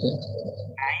b square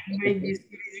 9 by b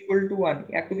square is equal to 1.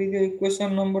 याको दीजिए equation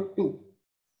number 2.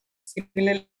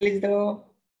 Similarly the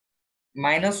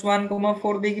 -1,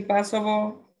 4 देखी पास हो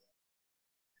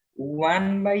 1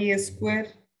 by a square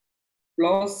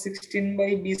plus 16 by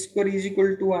b square is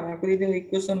equal to 1. याको दीजिए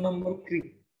equation number 3.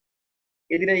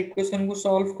 यदि equation को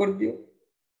solve कर दियो,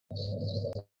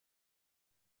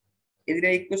 यदि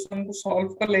equation को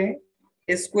solve कले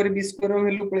a square b square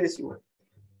value पड़े आसीबो.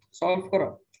 Solve करो.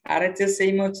 RHS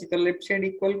सेम अछि तो लेफ्ट साइड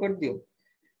इक्वल कर दियो.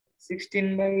 16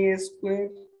 by a square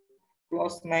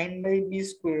plus 9 by b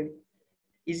square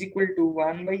is equal to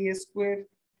 1 by a square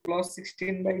plus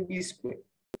 16 by b square.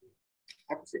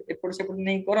 आप से एपट सेपट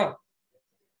नहीं करो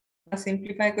ना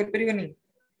सिंपलीफाई कर परिबनी.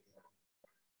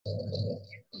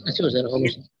 अच्छा सर हो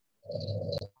सर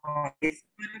हां a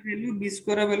square value b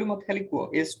square value मत खाली को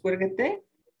a square केते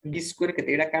b square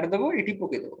केते एटा काट दबो एठी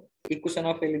पके दबो इक्वेशन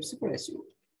ऑफ एलिप्स पळे आसीबो.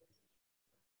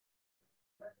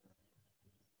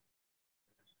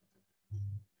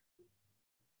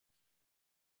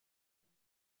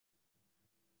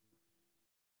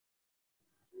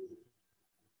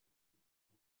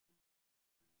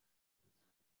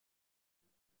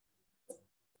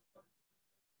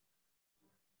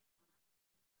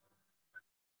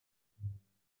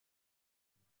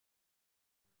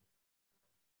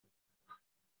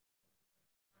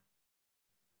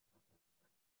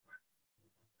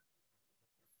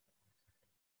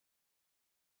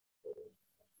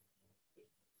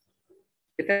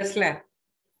 केते असला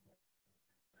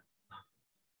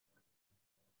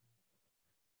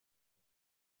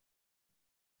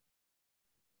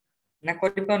ना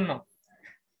करि परनो.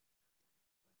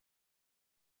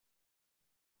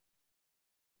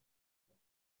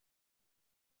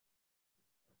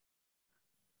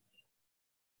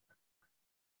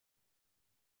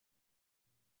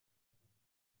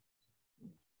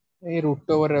 ए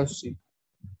रूट ओवर आसी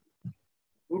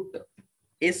रूट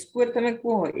a square तमे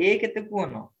को a केते को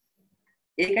न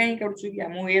a काई करछु कि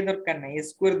हमु a दरकार नै a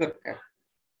square दरकार.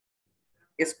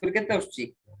 a square केते आछी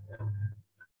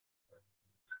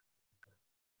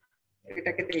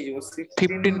एटा केते हिजो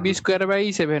 15 b square by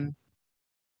 7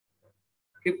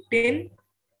 15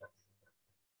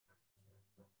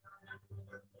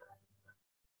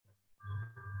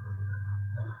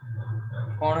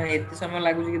 कोन एते समय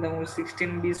लागु कि तुम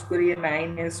 16 b square ये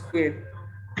 9 a square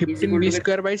 15 b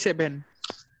square by 7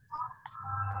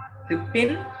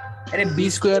 15 अरे b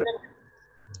square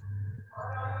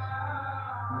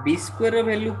b square रो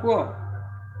वैल्यू को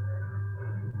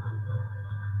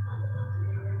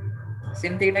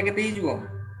सेमते एटा केते हिजो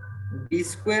b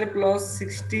square plus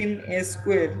 16 a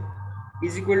square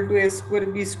is equal to a square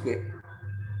b square.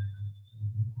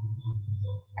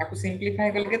 आपको सिंपलीफाई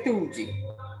करले केते होउची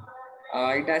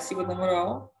एटा आसीबो तमरो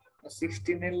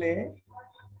 16 हेले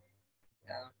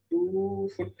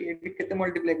 248 केते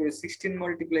मल्टीप्लाई करियो 16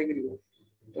 मल्टीप्लाई करियो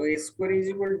तो a square is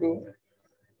equal to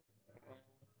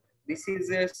this is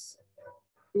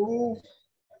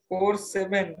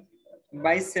 247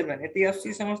 by 7 एती आसी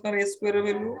समस्त a square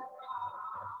value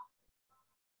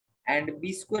and b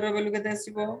square value केते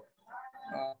आसीबो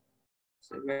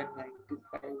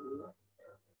 795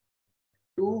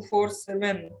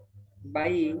 247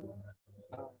 by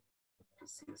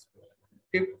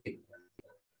 50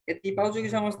 एती पाउछु कि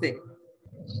समस्ते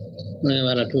मैं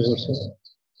वाला 247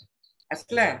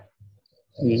 असला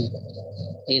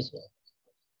ए sir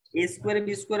a square b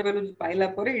square value पाइला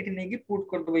परे एठी नै कि पुट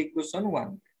कर दबो इक्वेशन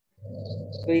 1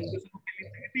 तो इक्वेशन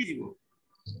केते जीवो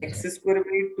x square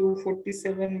by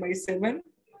 247 by 7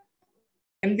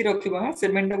 एमती रखिबा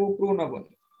 7 टा ऊपर नबो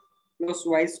plus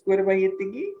y square by एति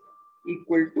की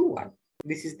equal to 1.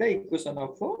 This is the equation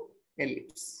of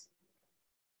ellipse.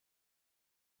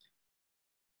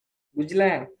 बुझला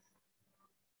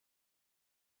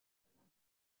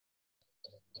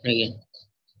अगेन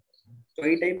तो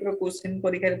এই টাইপ रो क्वेश्चन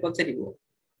परीक्षा रे पचरिबो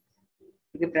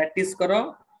कि प्रैक्टिस करो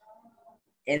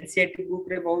एनसीईआरटी बुक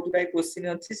रे बहुत गुडा क्वेश्चन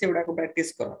अछि सेउडा को प्रैक्टिस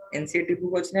करो एनसीईआरटी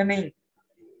बुक अछि ना नहीं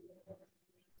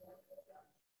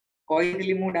कोइ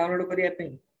दिली मु डाउनलोड करिया पे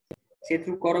से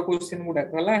थ्रू करो क्वेश्चन गुडा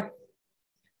हला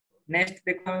नेक्स्ट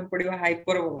देखा हम पडिबा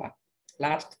हाइपरबोला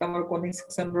लास्ट तमर कोनिंग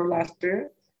सेक्शन रो लास्ट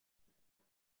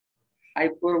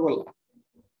हाइपरबोला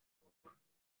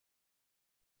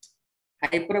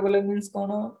हाइपरबोला मींस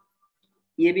कोन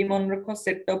ये भी मन रखो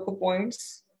set of points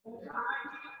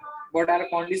but are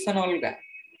condition अलगा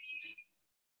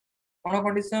कोन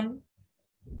कंडीशन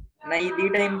नाही दी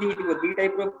टाइम दी हितबो दी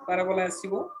टाइप रो पैराबोला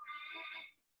आसीबो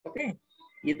ओके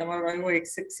ये तमर रहइबो x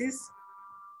एक्सिस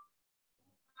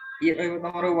ये रहइबो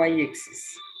तमर y एक्सिस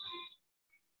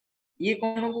ये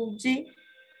कोन कोउची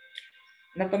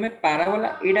ना तमे पैराबोला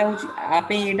एडा होची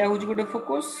आपे एडा होची गोटे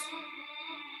फोकस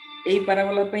एई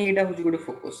पैराबोला पे एडा होची गोटे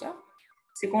फोकस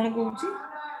से कोन कहूची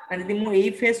यदि मु एई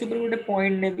फेस ऊपर गोटे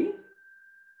पॉइंट नेबी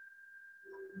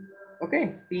ओके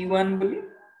p1 बोली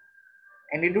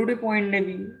एंड एडा गोटे पॉइंट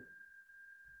नेबी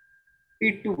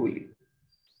p2 बोली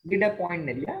दीटा point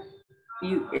Nelia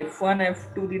f1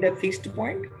 f2 दीटा fixed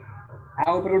point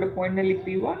आ ऊपर गोटे पॉइंट नेली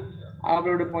p1 आ ऊपर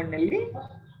गोटे पॉइंट नेली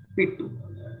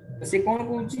p2 से कोन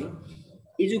कहूची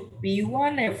ये जो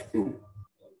p1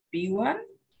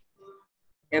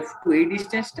 f2 ए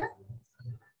डिस्टेंस टा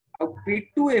और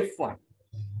p2 f1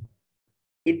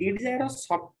 ये दीड जारो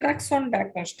सब्ट्रैक्शन टा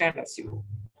constant आसीबो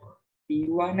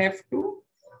p1 f2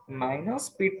 minus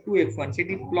p2 f1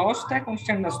 सेठी प्लस टा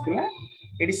कांस्टेंट आस्तला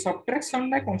एठी सब्ट्रैक्शन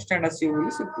टा कांस्टेंट आसीबो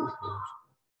बोली से प्रूफ करू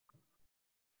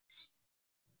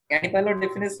यानी पहला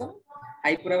definition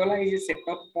hyperbola is a set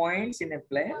of points in a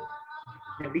plane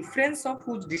the difference of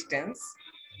whose distance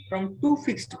from two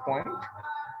fixed points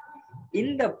in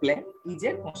the plane is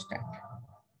a constant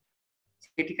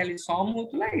एठी खाली सम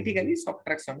होतला एठी खाली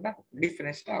सब्ट्रैक्शन टा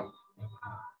डिफरेंस टा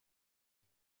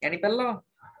यानी पहला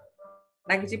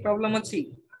ना किसी प्रॉब्लम अछि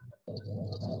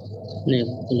नहीं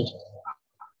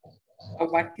और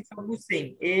बाकी सब सेम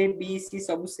ए बी सी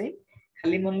सब सेम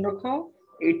खाली मन रखो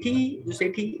एठी जो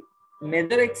सेठी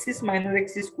मेजर एक्सिस माइनर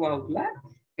एक्सिस को आउतला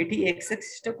एठी एक्स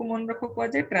एक्सिस टा को मन रखो को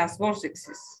जाय ट्रांसवर्स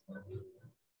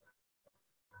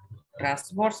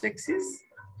एक्सिस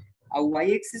और y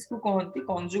एक्सिस को कहंती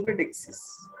कंजुगेट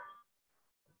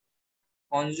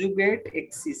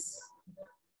एक्सिस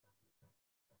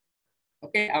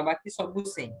ओके आ बाकी सब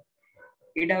सेम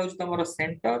एटा हो तमरो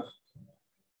सेंटर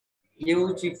ये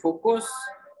होची फोकस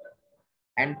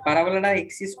एंड पैराबोला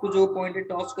एक्सिस को जो पॉइंट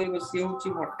टच करबो से होची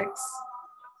वर्टेक्स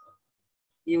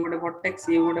ये गोटे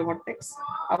वर्टेक्स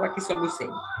आ बाकी सब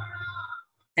सेम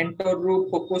सेंटर रो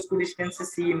फोकस को डिस्टेंस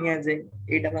c निया जाय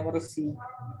एटा हमरो c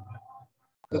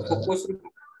तो फोकस रो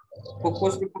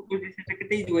डिस्टेंस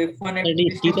केते जो f1 एडी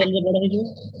सी ताले बड़ हो जो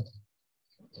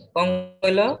कोन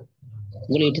कहलो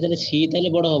बोले एठी ताले सी ताले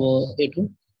बड़ होबो एठू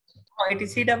एटी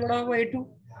सी टा बड़ होबो एठू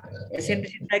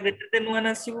एसेंट्रिसिटी टा ग्रेटर देन 1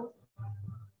 आसीबो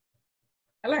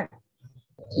हला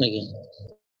नहीं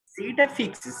सी टा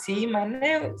फिक्स सी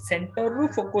माने सेंटर रो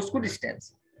फोकस को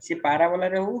डिस्टेंस सी पैराबोला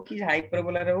रे हो कि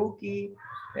हाइपरबोला रे हो कि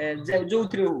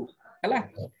जोथरे हो हला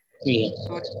ठीक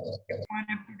तो f1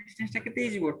 f2 डिस्टेंस टा केते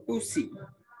हिजबो 2c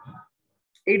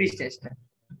ए डिस्टेंस टा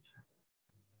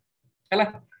हला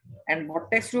and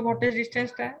vertex to vertex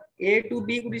distance टा a टू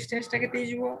b को डिस्टेंस टा केते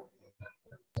हिजबो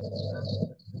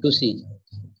 2c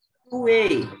 2a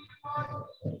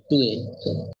 2a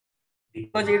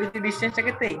because A to distance टा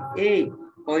केते a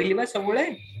कहली बा सबले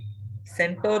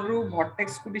सेंटर रू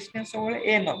वर्टेक्स को डिस्टेंस सबले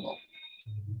a नबो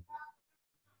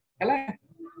हला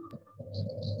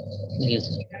yes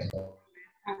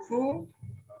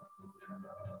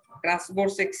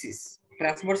transverse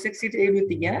axis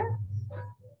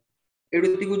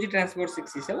एडुति Guzzi transverse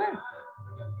axis हला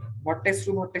vertex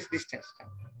to vertex distance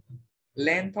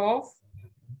length of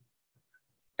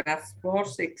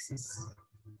transverse axis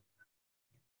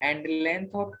and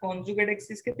length of conjugate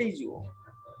axis केते हिजो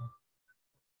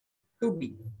 2b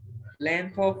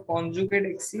length of conjugate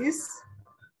axis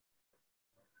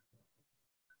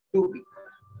 2b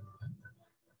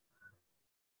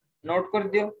note कर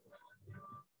दियो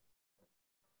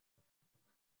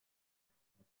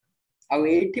आ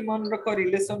एठी मन रखो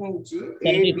रिलेशन होची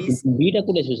ए बी बी टा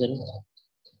कोले सर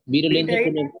बी रो लेंथ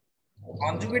कोले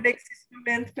conjugate एक्सिस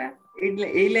लेंथ टा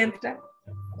ए लेंथ टा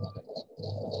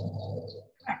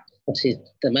से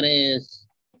माने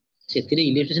सेतिरे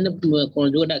इलिस्ट्रेशन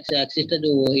कंजुगेट एक्सिस टा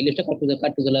जो इलिस्ट्रेट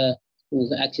काटुला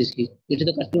एक्सिस की एठी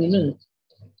तो काटु ना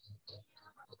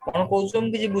कोन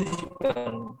कोसम कि बुझी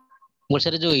मोर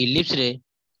सर जो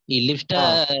इलिप्स टा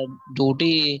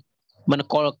जोटी माने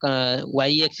y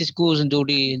एक्सिस को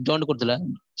जोटी जॉइंट करतला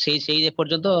सेई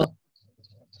पर्यंत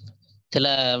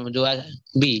थला जो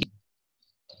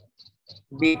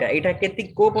बी टा एटा केति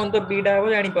को पंत बी टा हो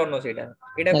जानि परनो सेटा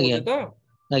एटा बुझो तो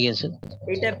आज्ञा सर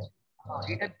एटा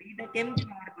बी टा केमति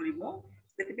बाहर करिवो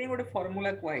सेति पे गोटे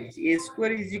फार्मूला कोइ a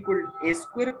square is equal a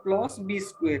square plus b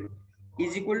square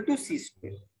is equal to c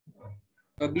square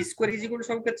तो b स्क्वायर इज इक्वल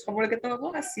सब केते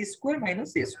होबो ना c square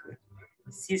minus a square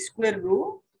c square rho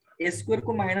a square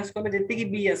को माइनस करले जति कि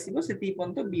b आसीबो सेति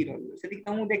पंत b रहलो सेति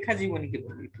हमहु देखा जीवनी के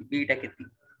b टा केति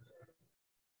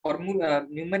फॉर्मूला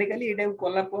न्यूमेरिकली एटा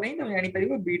कोला पर ही जानि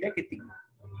परिबो b टा केति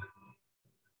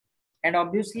एंड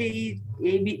ऑब्वियसली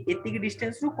ए बी एति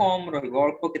डिस्टेंस रु कम रहइबो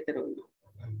अल्प केते रहइबो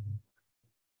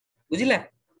बुझिला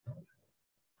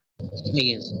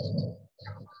यस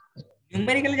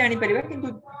न्यूमेरिकली जानि परिबा किंतु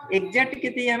एग्जैक्ट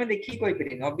केते हमें देखि कोइ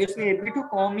परिन ऑब्वियसली एबी टू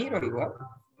कम ही रहइबो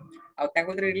आ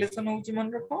ताको रिलेशन होउची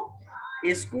मन रखो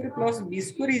a square plus b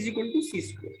square is equal to c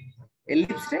square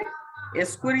ellipse रे a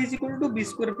square is equal to b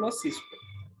square plus c square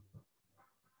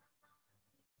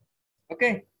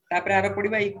okay तापर आरो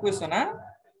पडिबा equation uh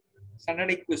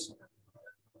standard equation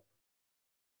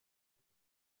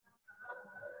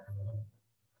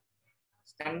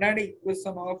standard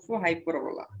equation of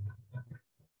hyperbola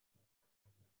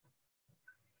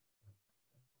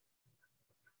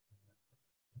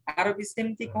आरो भी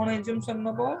सेमती कोन assumption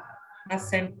नबो ना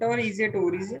center is at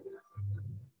origin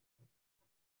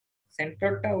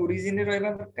center टा origin रे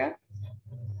रहबा दरकार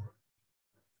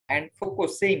and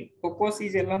focus same focus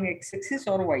is along x axis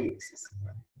or y axis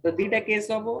तो दीटा केस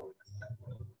हबो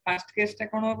फर्स्ट केस टा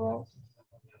कोन हबो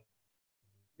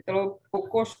तो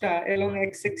फोकस टा along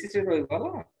x axis रे रहबो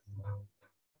ना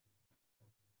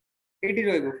एटी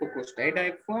रहबो फोकस टा एटा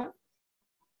f1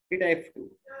 एटा f2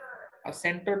 और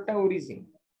सेंटर टा origin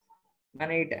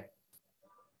माने एटा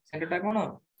सेंटर टा कोन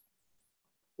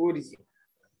origin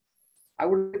आ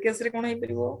गुड केस रे कोन हे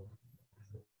परिबो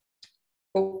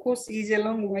focus is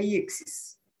along y axis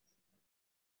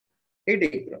A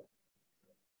type रो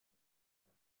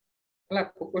हला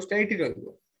फोकस टा एटी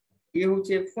रहबो ये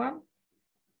होची f1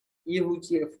 ये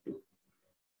होची f2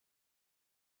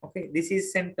 okay this is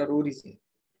centre origin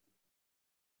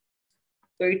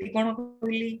तो एटी कोन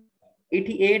कहली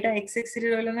एटी a टा x axis रे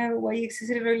रहला ना y axis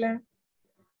रे रहला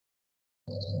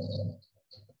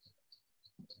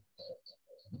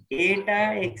a टा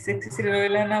x axis रे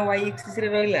रहला ना y axis रे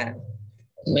रहला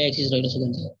y axis रहला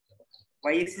सेकंड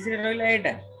y axis रे रहला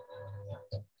एटा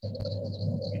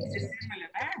x axis रे रहला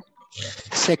ना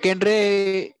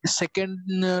सेकंड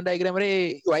डायग्राम रे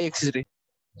y एक्सिस रे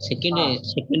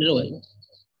सेकंड रो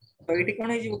तो एटी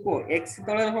कोन हे जिवो को x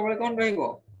तळे सबले कोन रहइबो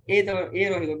a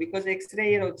रहइबो बिकॉज़ x रे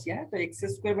a रहछि तो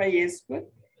x² bye a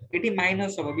square eighty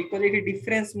minus होबो बिकॉज़ एटी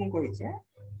डिफरेंस मु कहि छै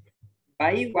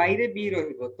बाय y रे b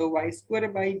रहइबो तो y²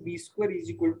 bye b square is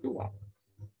equal to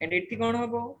 1 and eighty कोन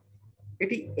होबो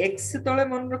एटी x तळे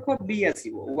मन रखो b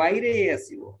आसीबो y रे a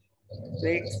आसीबो तो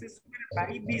x²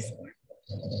 bye b square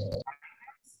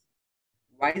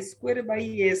y² bye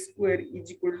a square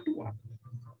is equal to 1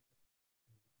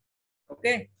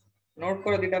 okay note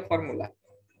करो दिटा फार्मूला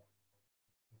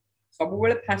सब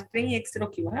बेले फर्स्ट रे x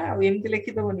रखिबा आ एमति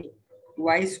लिखि दबनी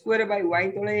y² बाय y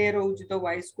तळे a रहउची तो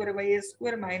y² bye a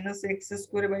square minus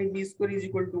x² bye b square is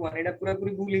equal to 1 एटा पूरा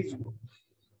पूरी भूल हे जिवो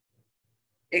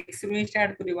x रे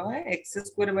स्टार्ट करबा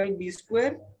x² bye b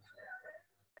square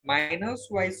minus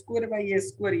y² bye a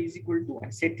square is equal to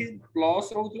 1 Sethi plus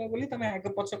रहउतला बोली तमे आगे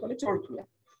पछ कले चलतुला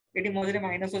एटी मझरे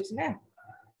माइनस अछि ना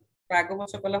तो आगे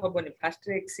पछ कले हबनी फर्स्ट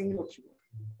रे x ही रखिबो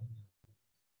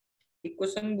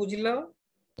इक्वेशन बुझिलो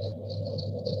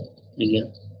ठीक है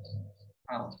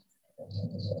हां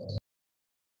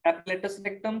अब लेट अस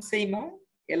एकदम same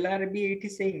LRB eighty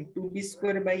same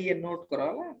 2b² bye a note करो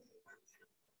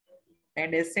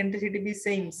and eccentricity be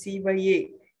same c by a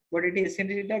but it is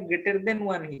eccentricity greater than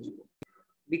 1 he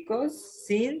because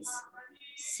since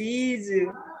c is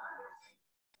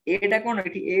a टा कोन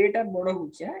eighty a टा बडो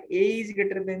होछ a is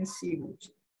greater than c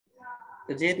होछ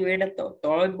तो जेतु एटा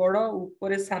तळे बडो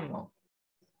ऊपर सानो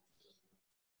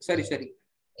sorry c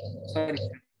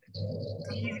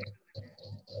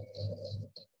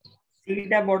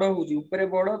टा बडो होछ ऊपर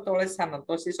बडो तळे सानो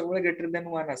तो से सब ग्रेटर देन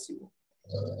 1 आसीबो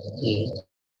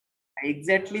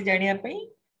एग्जैक्टली जानिया पई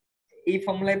a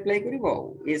formula apply करिवो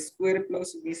a square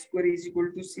plus b square is equal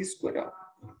to c square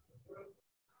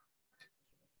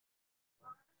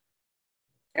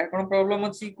क्या कोन प्रॉब्लम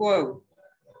अछि को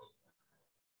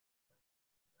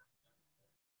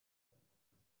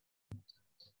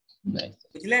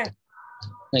बुझले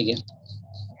आज्ञा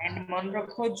एंड मन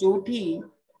रखो जोठी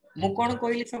मु कोन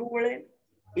कहली सब बेले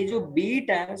ए जो b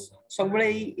टा सब बेले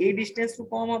ए डिस्टेंस रु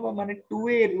कम हबो माने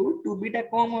 2a रु 2b टा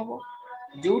कम हबो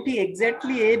जोठी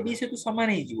एग्जैक्टली a b से तो समान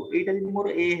हे जिवो एटा जदि मोर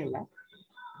a हला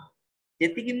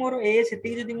जेति कि मोर a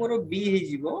सेति जदि मोर b हे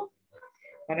जिवो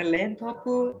माने length of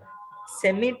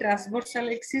semi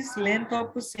transversal axis length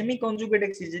of semi conjugate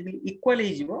axis जदि इक्वल हे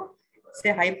जिवो से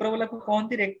हाइपरबोला को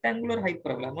कोनती रेक्टेंगुलर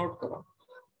हाइपरबोला नोट करो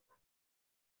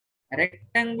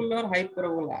रेक्टेंगुलर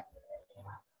हाइपरबोला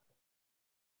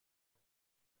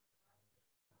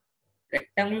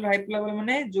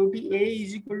माने जोटी a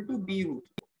is equal to b हो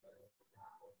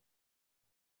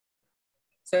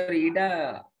सॉरी इटा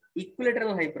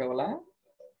इक्विलेटरल हाइपरबोला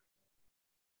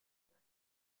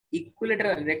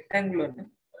इक्विलेटरल रेक्टेंगुलर ना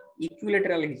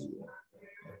इक्विलेटरल है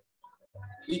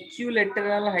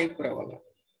इक्विलेटरल हाइपरबोला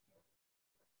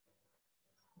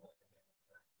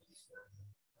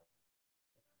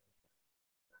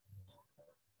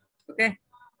ओके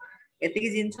एतिकी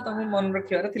जिंस तुम मन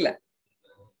रखिबार थिला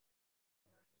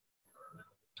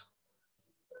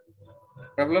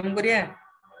प्रॉब्लम करिया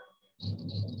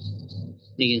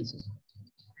ठीक है सर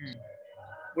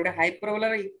गोटे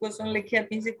हाइपरबोलार इक्वेशन लिखिया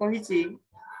पे से कहिची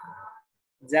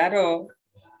जारो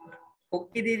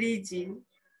ओके दे दीची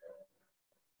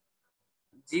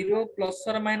 0 प्लस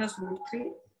और माइनस √3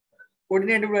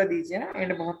 कोऑर्डिनेट गुला दीची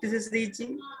एंड वर्टिसेस दीची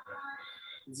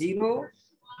 0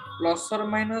 प्लस और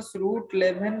माइनस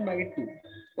 √11/2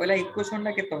 पहला इक्वेशन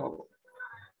टा केतो हो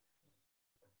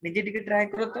निजे टिके ट्राई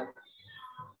करो तो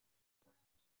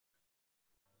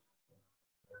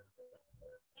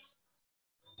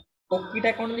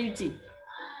ओकीटा कोन दीची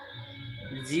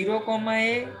 0, ए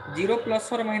 0 प्लस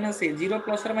और माइनस ए 0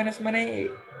 प्लस और माइनस माने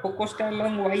फोकस टा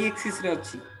लंग y एक्सिस रे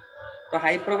अछि तो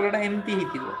हाइपरबोला एमती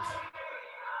हितिबो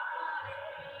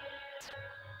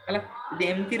हला यदि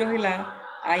एमती रहिला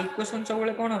आ इक्वेशन सब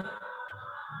बेले कोन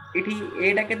एठी ए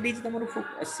टा के दीची तमरो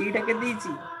सी टा के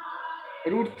दीची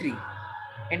 √3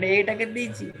 एंड ए टा के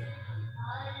दीची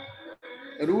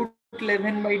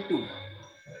 √11/2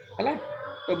 हला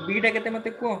तो बी टा केते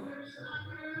मते को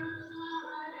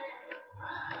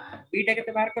बी टा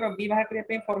केते बाहर करो बी बाहर करिया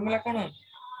पे formula cone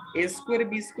a square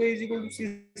b square is equal to c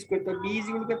square तो b is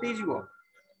equal to केते हिजबो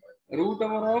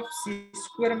 √c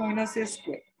square minus a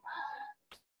square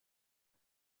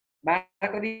बाहर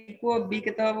करी को b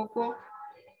केते हबो को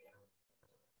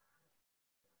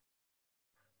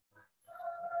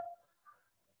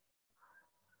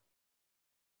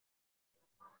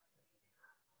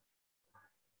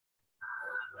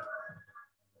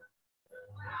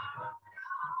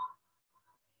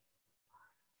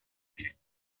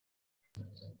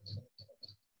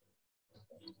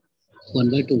one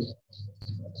by two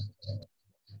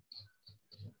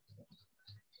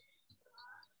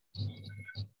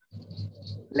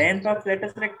length of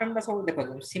latus rectum दा सब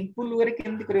देखो सिंपल वे रे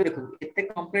केमती करियो देखो एते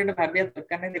कंप्लीट भाबिया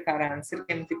दरकार नै देखा आंसर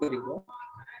केमती करियो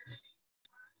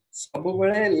सब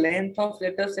बेले लेंथ ऑफ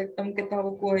लेटेस्ट रेक्टम केते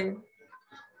हबो को है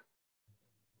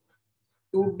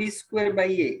 2b² a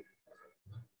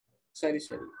sorry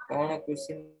cone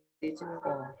question दीची न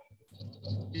कोन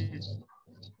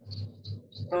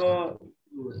तो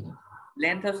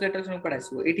लेंथ ऑफ लेटेस्ट न पढ़ा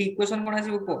आसीबो एठी इक्वेशन कोन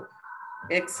आसीबो को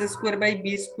x² b²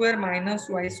 minus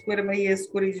y² a² is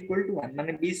equal to 1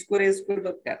 माने b² a²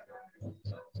 दरकार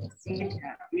c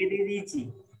ये दे दीची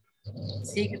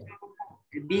c केते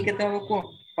b केते हो को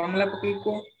फार्मूला पकई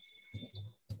को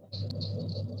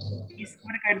b²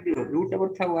 काट दियो रूट ओवर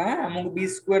था हुआ हमको b²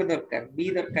 दरकार b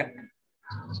दरकार ना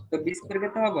तो b²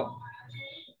 केते होबो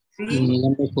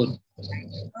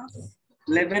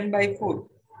 3 one by four 11/4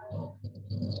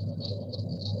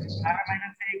 r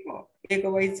minus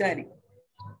 1/4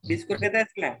 b² केते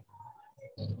आसला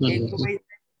 1/4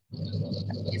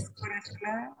 b²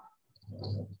 आसला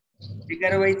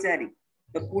 11/4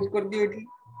 तो पुट कर दियो एठी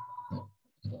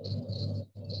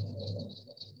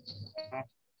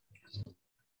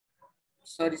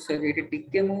सॉरी एठी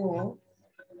टिके मु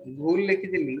भूल लिखि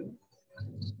दिली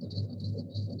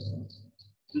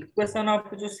इक्वेशन ऑफ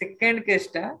जो सेकंड केस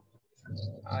टा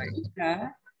इटा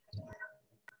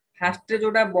फर्स्ट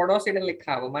जोटा बडो सेटा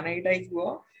लिखा हो माने एटा हिजबो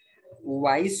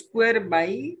y²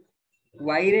 बाय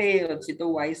y रे अछि तो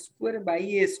y² बाय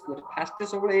a² फर्स्ट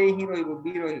सब ए ही रहइबो b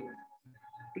रहइबो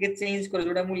ठीक चेंज कर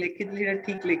जोटा मु लिखि दिली एटा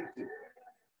ठीक लिखि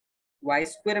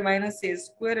y² minus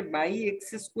a² by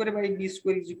x² by b²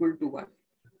 is equal to 1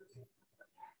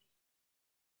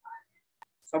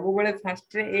 सब बेले फर्स्ट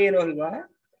रे ए रहइबा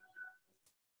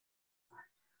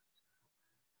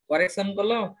करेक्शन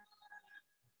कलो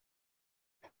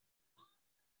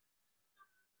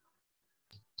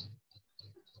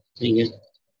ठीक है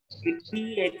इटी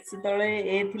x तळे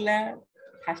a थिला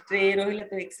फर्स्ट रे ए रहिला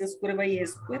तो x² by a²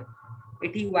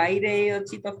 एठी y रे ए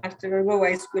अछि तो first ray रहइबो y²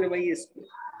 by a²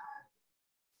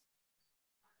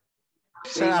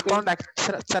 sir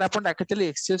upon डाकतली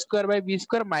x² by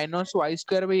b² minus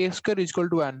y² by a² is equal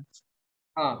to 1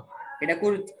 हां एटा को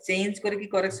चेंज करके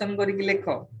करेक्शन करके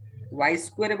लिखो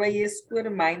y² by a²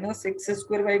 minus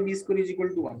x² by b² is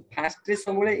equal to 1 first ray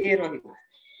सबले a रहिबो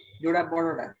जोडा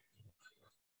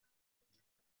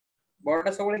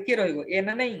बड़टा सबले के रहिबो a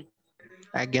ना नहीं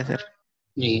आज्ञा सर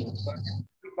नहीं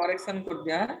करेक्शन कर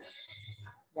दिया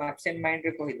एब्सेंट माइंड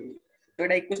रे कहि दे तो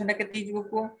एटा इक्वेशन टा केते हिजबो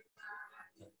को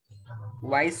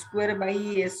y² by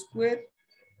a²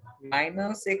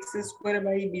 minus x²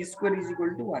 by b² is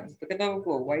equal to 1 तो केते हो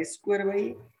को y² by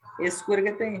a²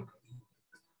 केते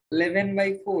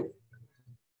 11/4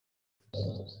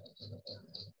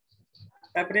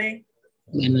 तापरे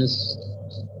minus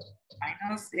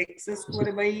minus x²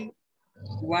 by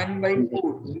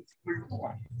 1/4 is equal to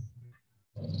 1.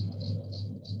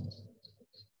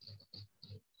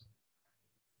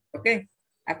 Okay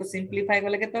आपको सिंपलीफाई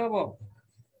कले केते हबो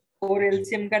 4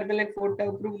 एलसीएम काट देले 4 टा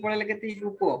ऊपर को पळले केते हिजो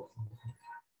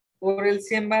 4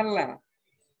 एलसीएम बारला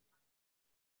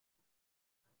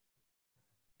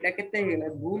एटा केते हेला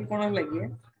भूल कोन लागि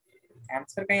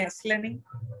आंसर कहीं आसला नहीं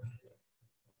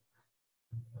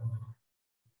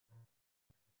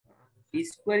b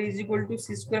square is equal to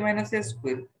c square minus a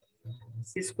square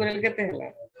c square केते हला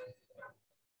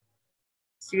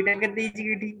c टा केते इजी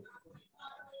केटी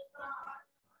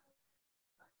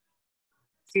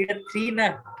c टा 3 ना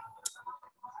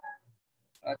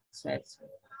अच्छा अच्छा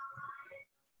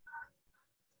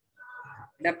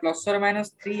एटा प्लस और माइनस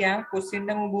 3 आ क्वेश्चन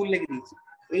टा मु भूल लिख दीची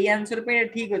एई आंसर पे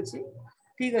ठीक अछि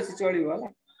चलिबो हला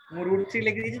मु √3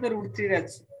 लिख दीची तो √3 रे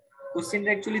अछि क्वेश्चन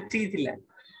एक्चुअली 3 थिला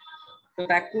तो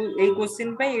ताकू एई क्वेश्चन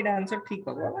पे एटा आंसर ठीक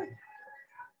हबो हला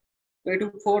तो एटू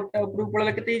 4 टा ऊपर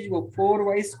पळले केते हिजो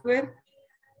 4y²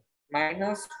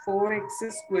 minus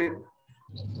 4x².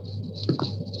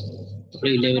 तो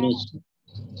 11 ଅଛି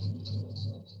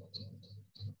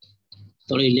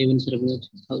तो 11 सर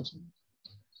ଅଛି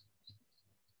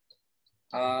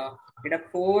এটা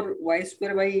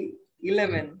 4y² by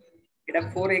 11 এটা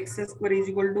 4x² is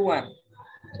equal to 1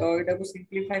 तो এটা को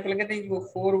सिंपलीफाई करले केते हिजो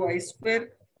 4y²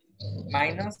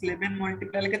 minus 11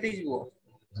 multiply केते हिजो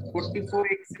 44x²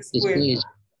 is equal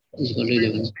to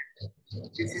 11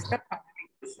 this is the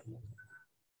equation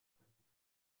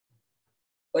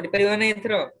करि परियो नै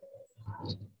एथरो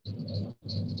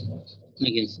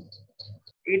again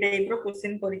ए टाइप रो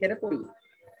क्वेश्चन परीक्षा रे पड़िबो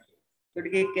तो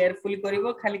टिके केयरफुली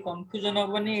करिवो खाली कंफ्यूजन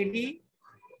होबनी एठी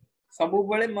सब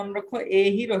बेले मन रखो ए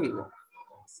ही रहिबो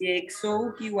सी x हो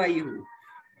कि y हो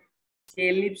सी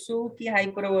एलिप्स हो कि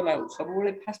हाइपरबोला हो सब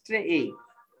बेले फर्स्ट रे ए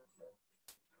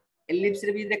एलिप्स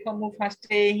रे भी देखो मु फर्स्ट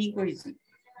रे ही कहिसी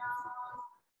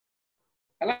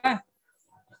हला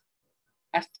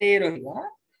फर्स्ट ए रहिबो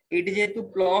एठी जेतु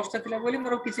प्लस ता थिला बोली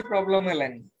मोर किछि प्रॉब्लम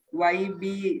हेलानी y b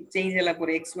चेंज हला पर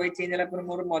x y चेंज हला पर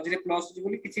मोर मजरे प्लस छि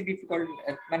बोली किछि डिफिकल्ट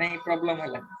माने प्रॉब्लम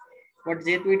हलानी बट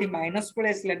जेतु एठी माइनस पळे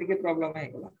असला टिके प्रॉब्लम हे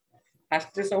गला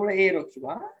फर्स्ट रे सब ए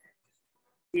रखिबा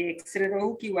ये x रे रहू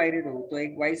कि y रे रहू तो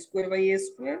एक y² by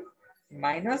a²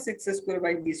 minus x²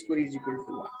 by b² is equal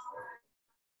to 1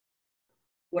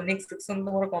 conic section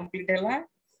तो मोर कंप्लीट हला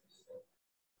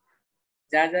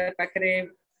जा जा पाखरे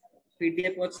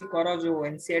पीडीएफ अछि करो जो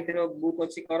एनसीईआरटी रो बुक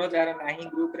अछि करो जार नाही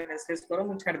ग्रुप रे मेसेज करो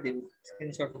मु छाड़ देबी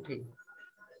स्क्रीनशॉट उठी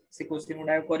से क्वेश्चन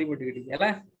उडा करिवो टिके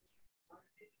हला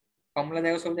कमला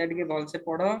जाय सब जा टिके भल से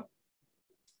पढो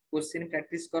क्वेश्चन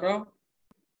प्रैक्टिस करो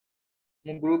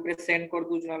मु ग्रुप रे सेंड कर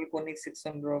दू जनल कोनिक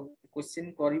सेक्शन रो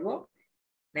क्वेश्चन करिवो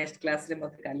नेक्स्ट क्लास रे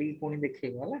मत काली पुनी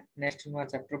देखैबो हला नेक्स्ट नुवा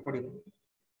चैप्टर पढिबो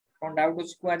कोन डाउट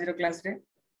अछि को आज रो क्लास रे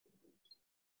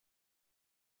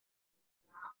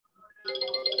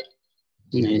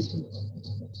नहीं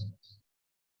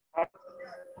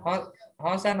हां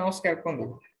हां सर नमस्कार कोन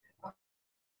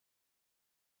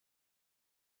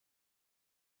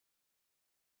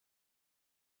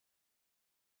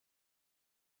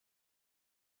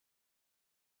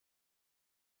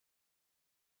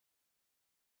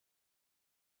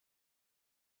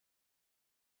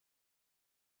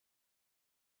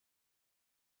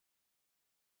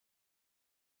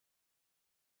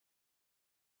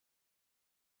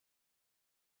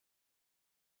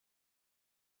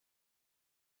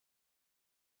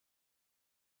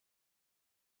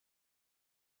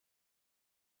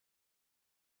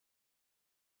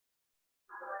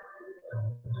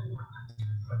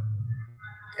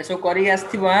एसो करी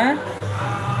आस्थिबो हां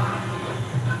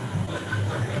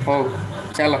हो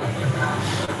चलो